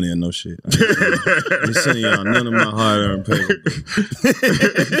no money or no shit. I'm sending y'all none of my hard-earned paper.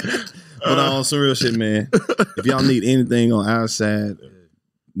 But on some real shit, man. If y'all need anything on our side, you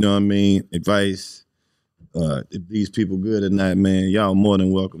know what I mean, advice, if these people good or not, man, y'all more than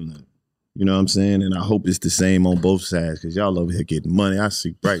welcome to. You know what I'm saying? And I hope it's the same on both sides because y'all over here getting money. I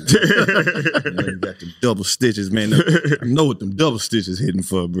see right now. You got them double stitches, man. I know what them double stitches hitting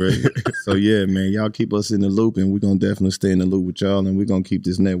for, bro. So, yeah, man, y'all keep us in the loop, and we're going to definitely stay in the loop with y'all, and we're going to keep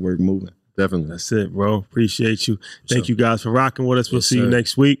this network moving. Definitely. That's it, bro. Appreciate you. Thank you guys for rocking with us. We'll Yes, see you sir.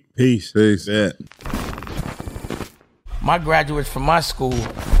 next week. Peace. Peace. Bet. My graduates from my school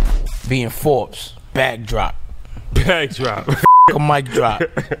being Forbes, bag drop. Bag drop. A mic drop,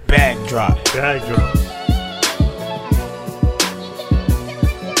 bag drop. Bag drop.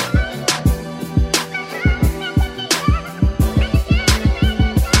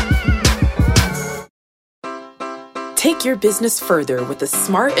 Take your business further with the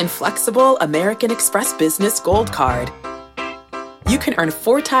smart and flexible American Express Business Gold Card. You can earn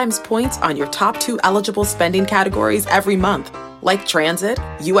 4 times points on your top 2 eligible spending categories every month, like transit,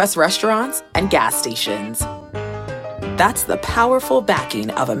 U.S. restaurants, and gas stations. That's the powerful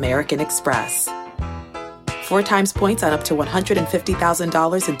backing of American Express. 4 times points on up to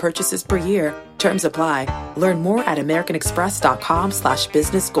 $150,000 in purchases per year. Terms apply. Learn more at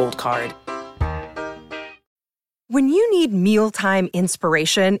americanexpress.com/businessgoldcard. When you need mealtime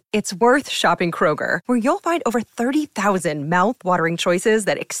inspiration, it's worth shopping Kroger, where you'll find over 30,000 mouth-watering choices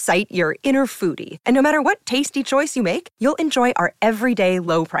that excite your inner foodie. And no matter what tasty choice you make, you'll enjoy our everyday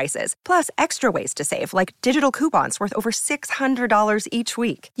low prices, plus extra ways to save, like digital coupons worth over $600 each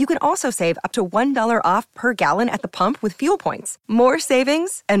week. You can also save up to $1 off per gallon at the pump with fuel points. More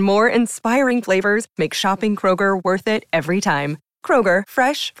savings and more inspiring flavors make shopping Kroger worth it every time. Kroger,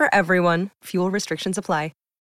 fresh for everyone. Fuel restrictions apply.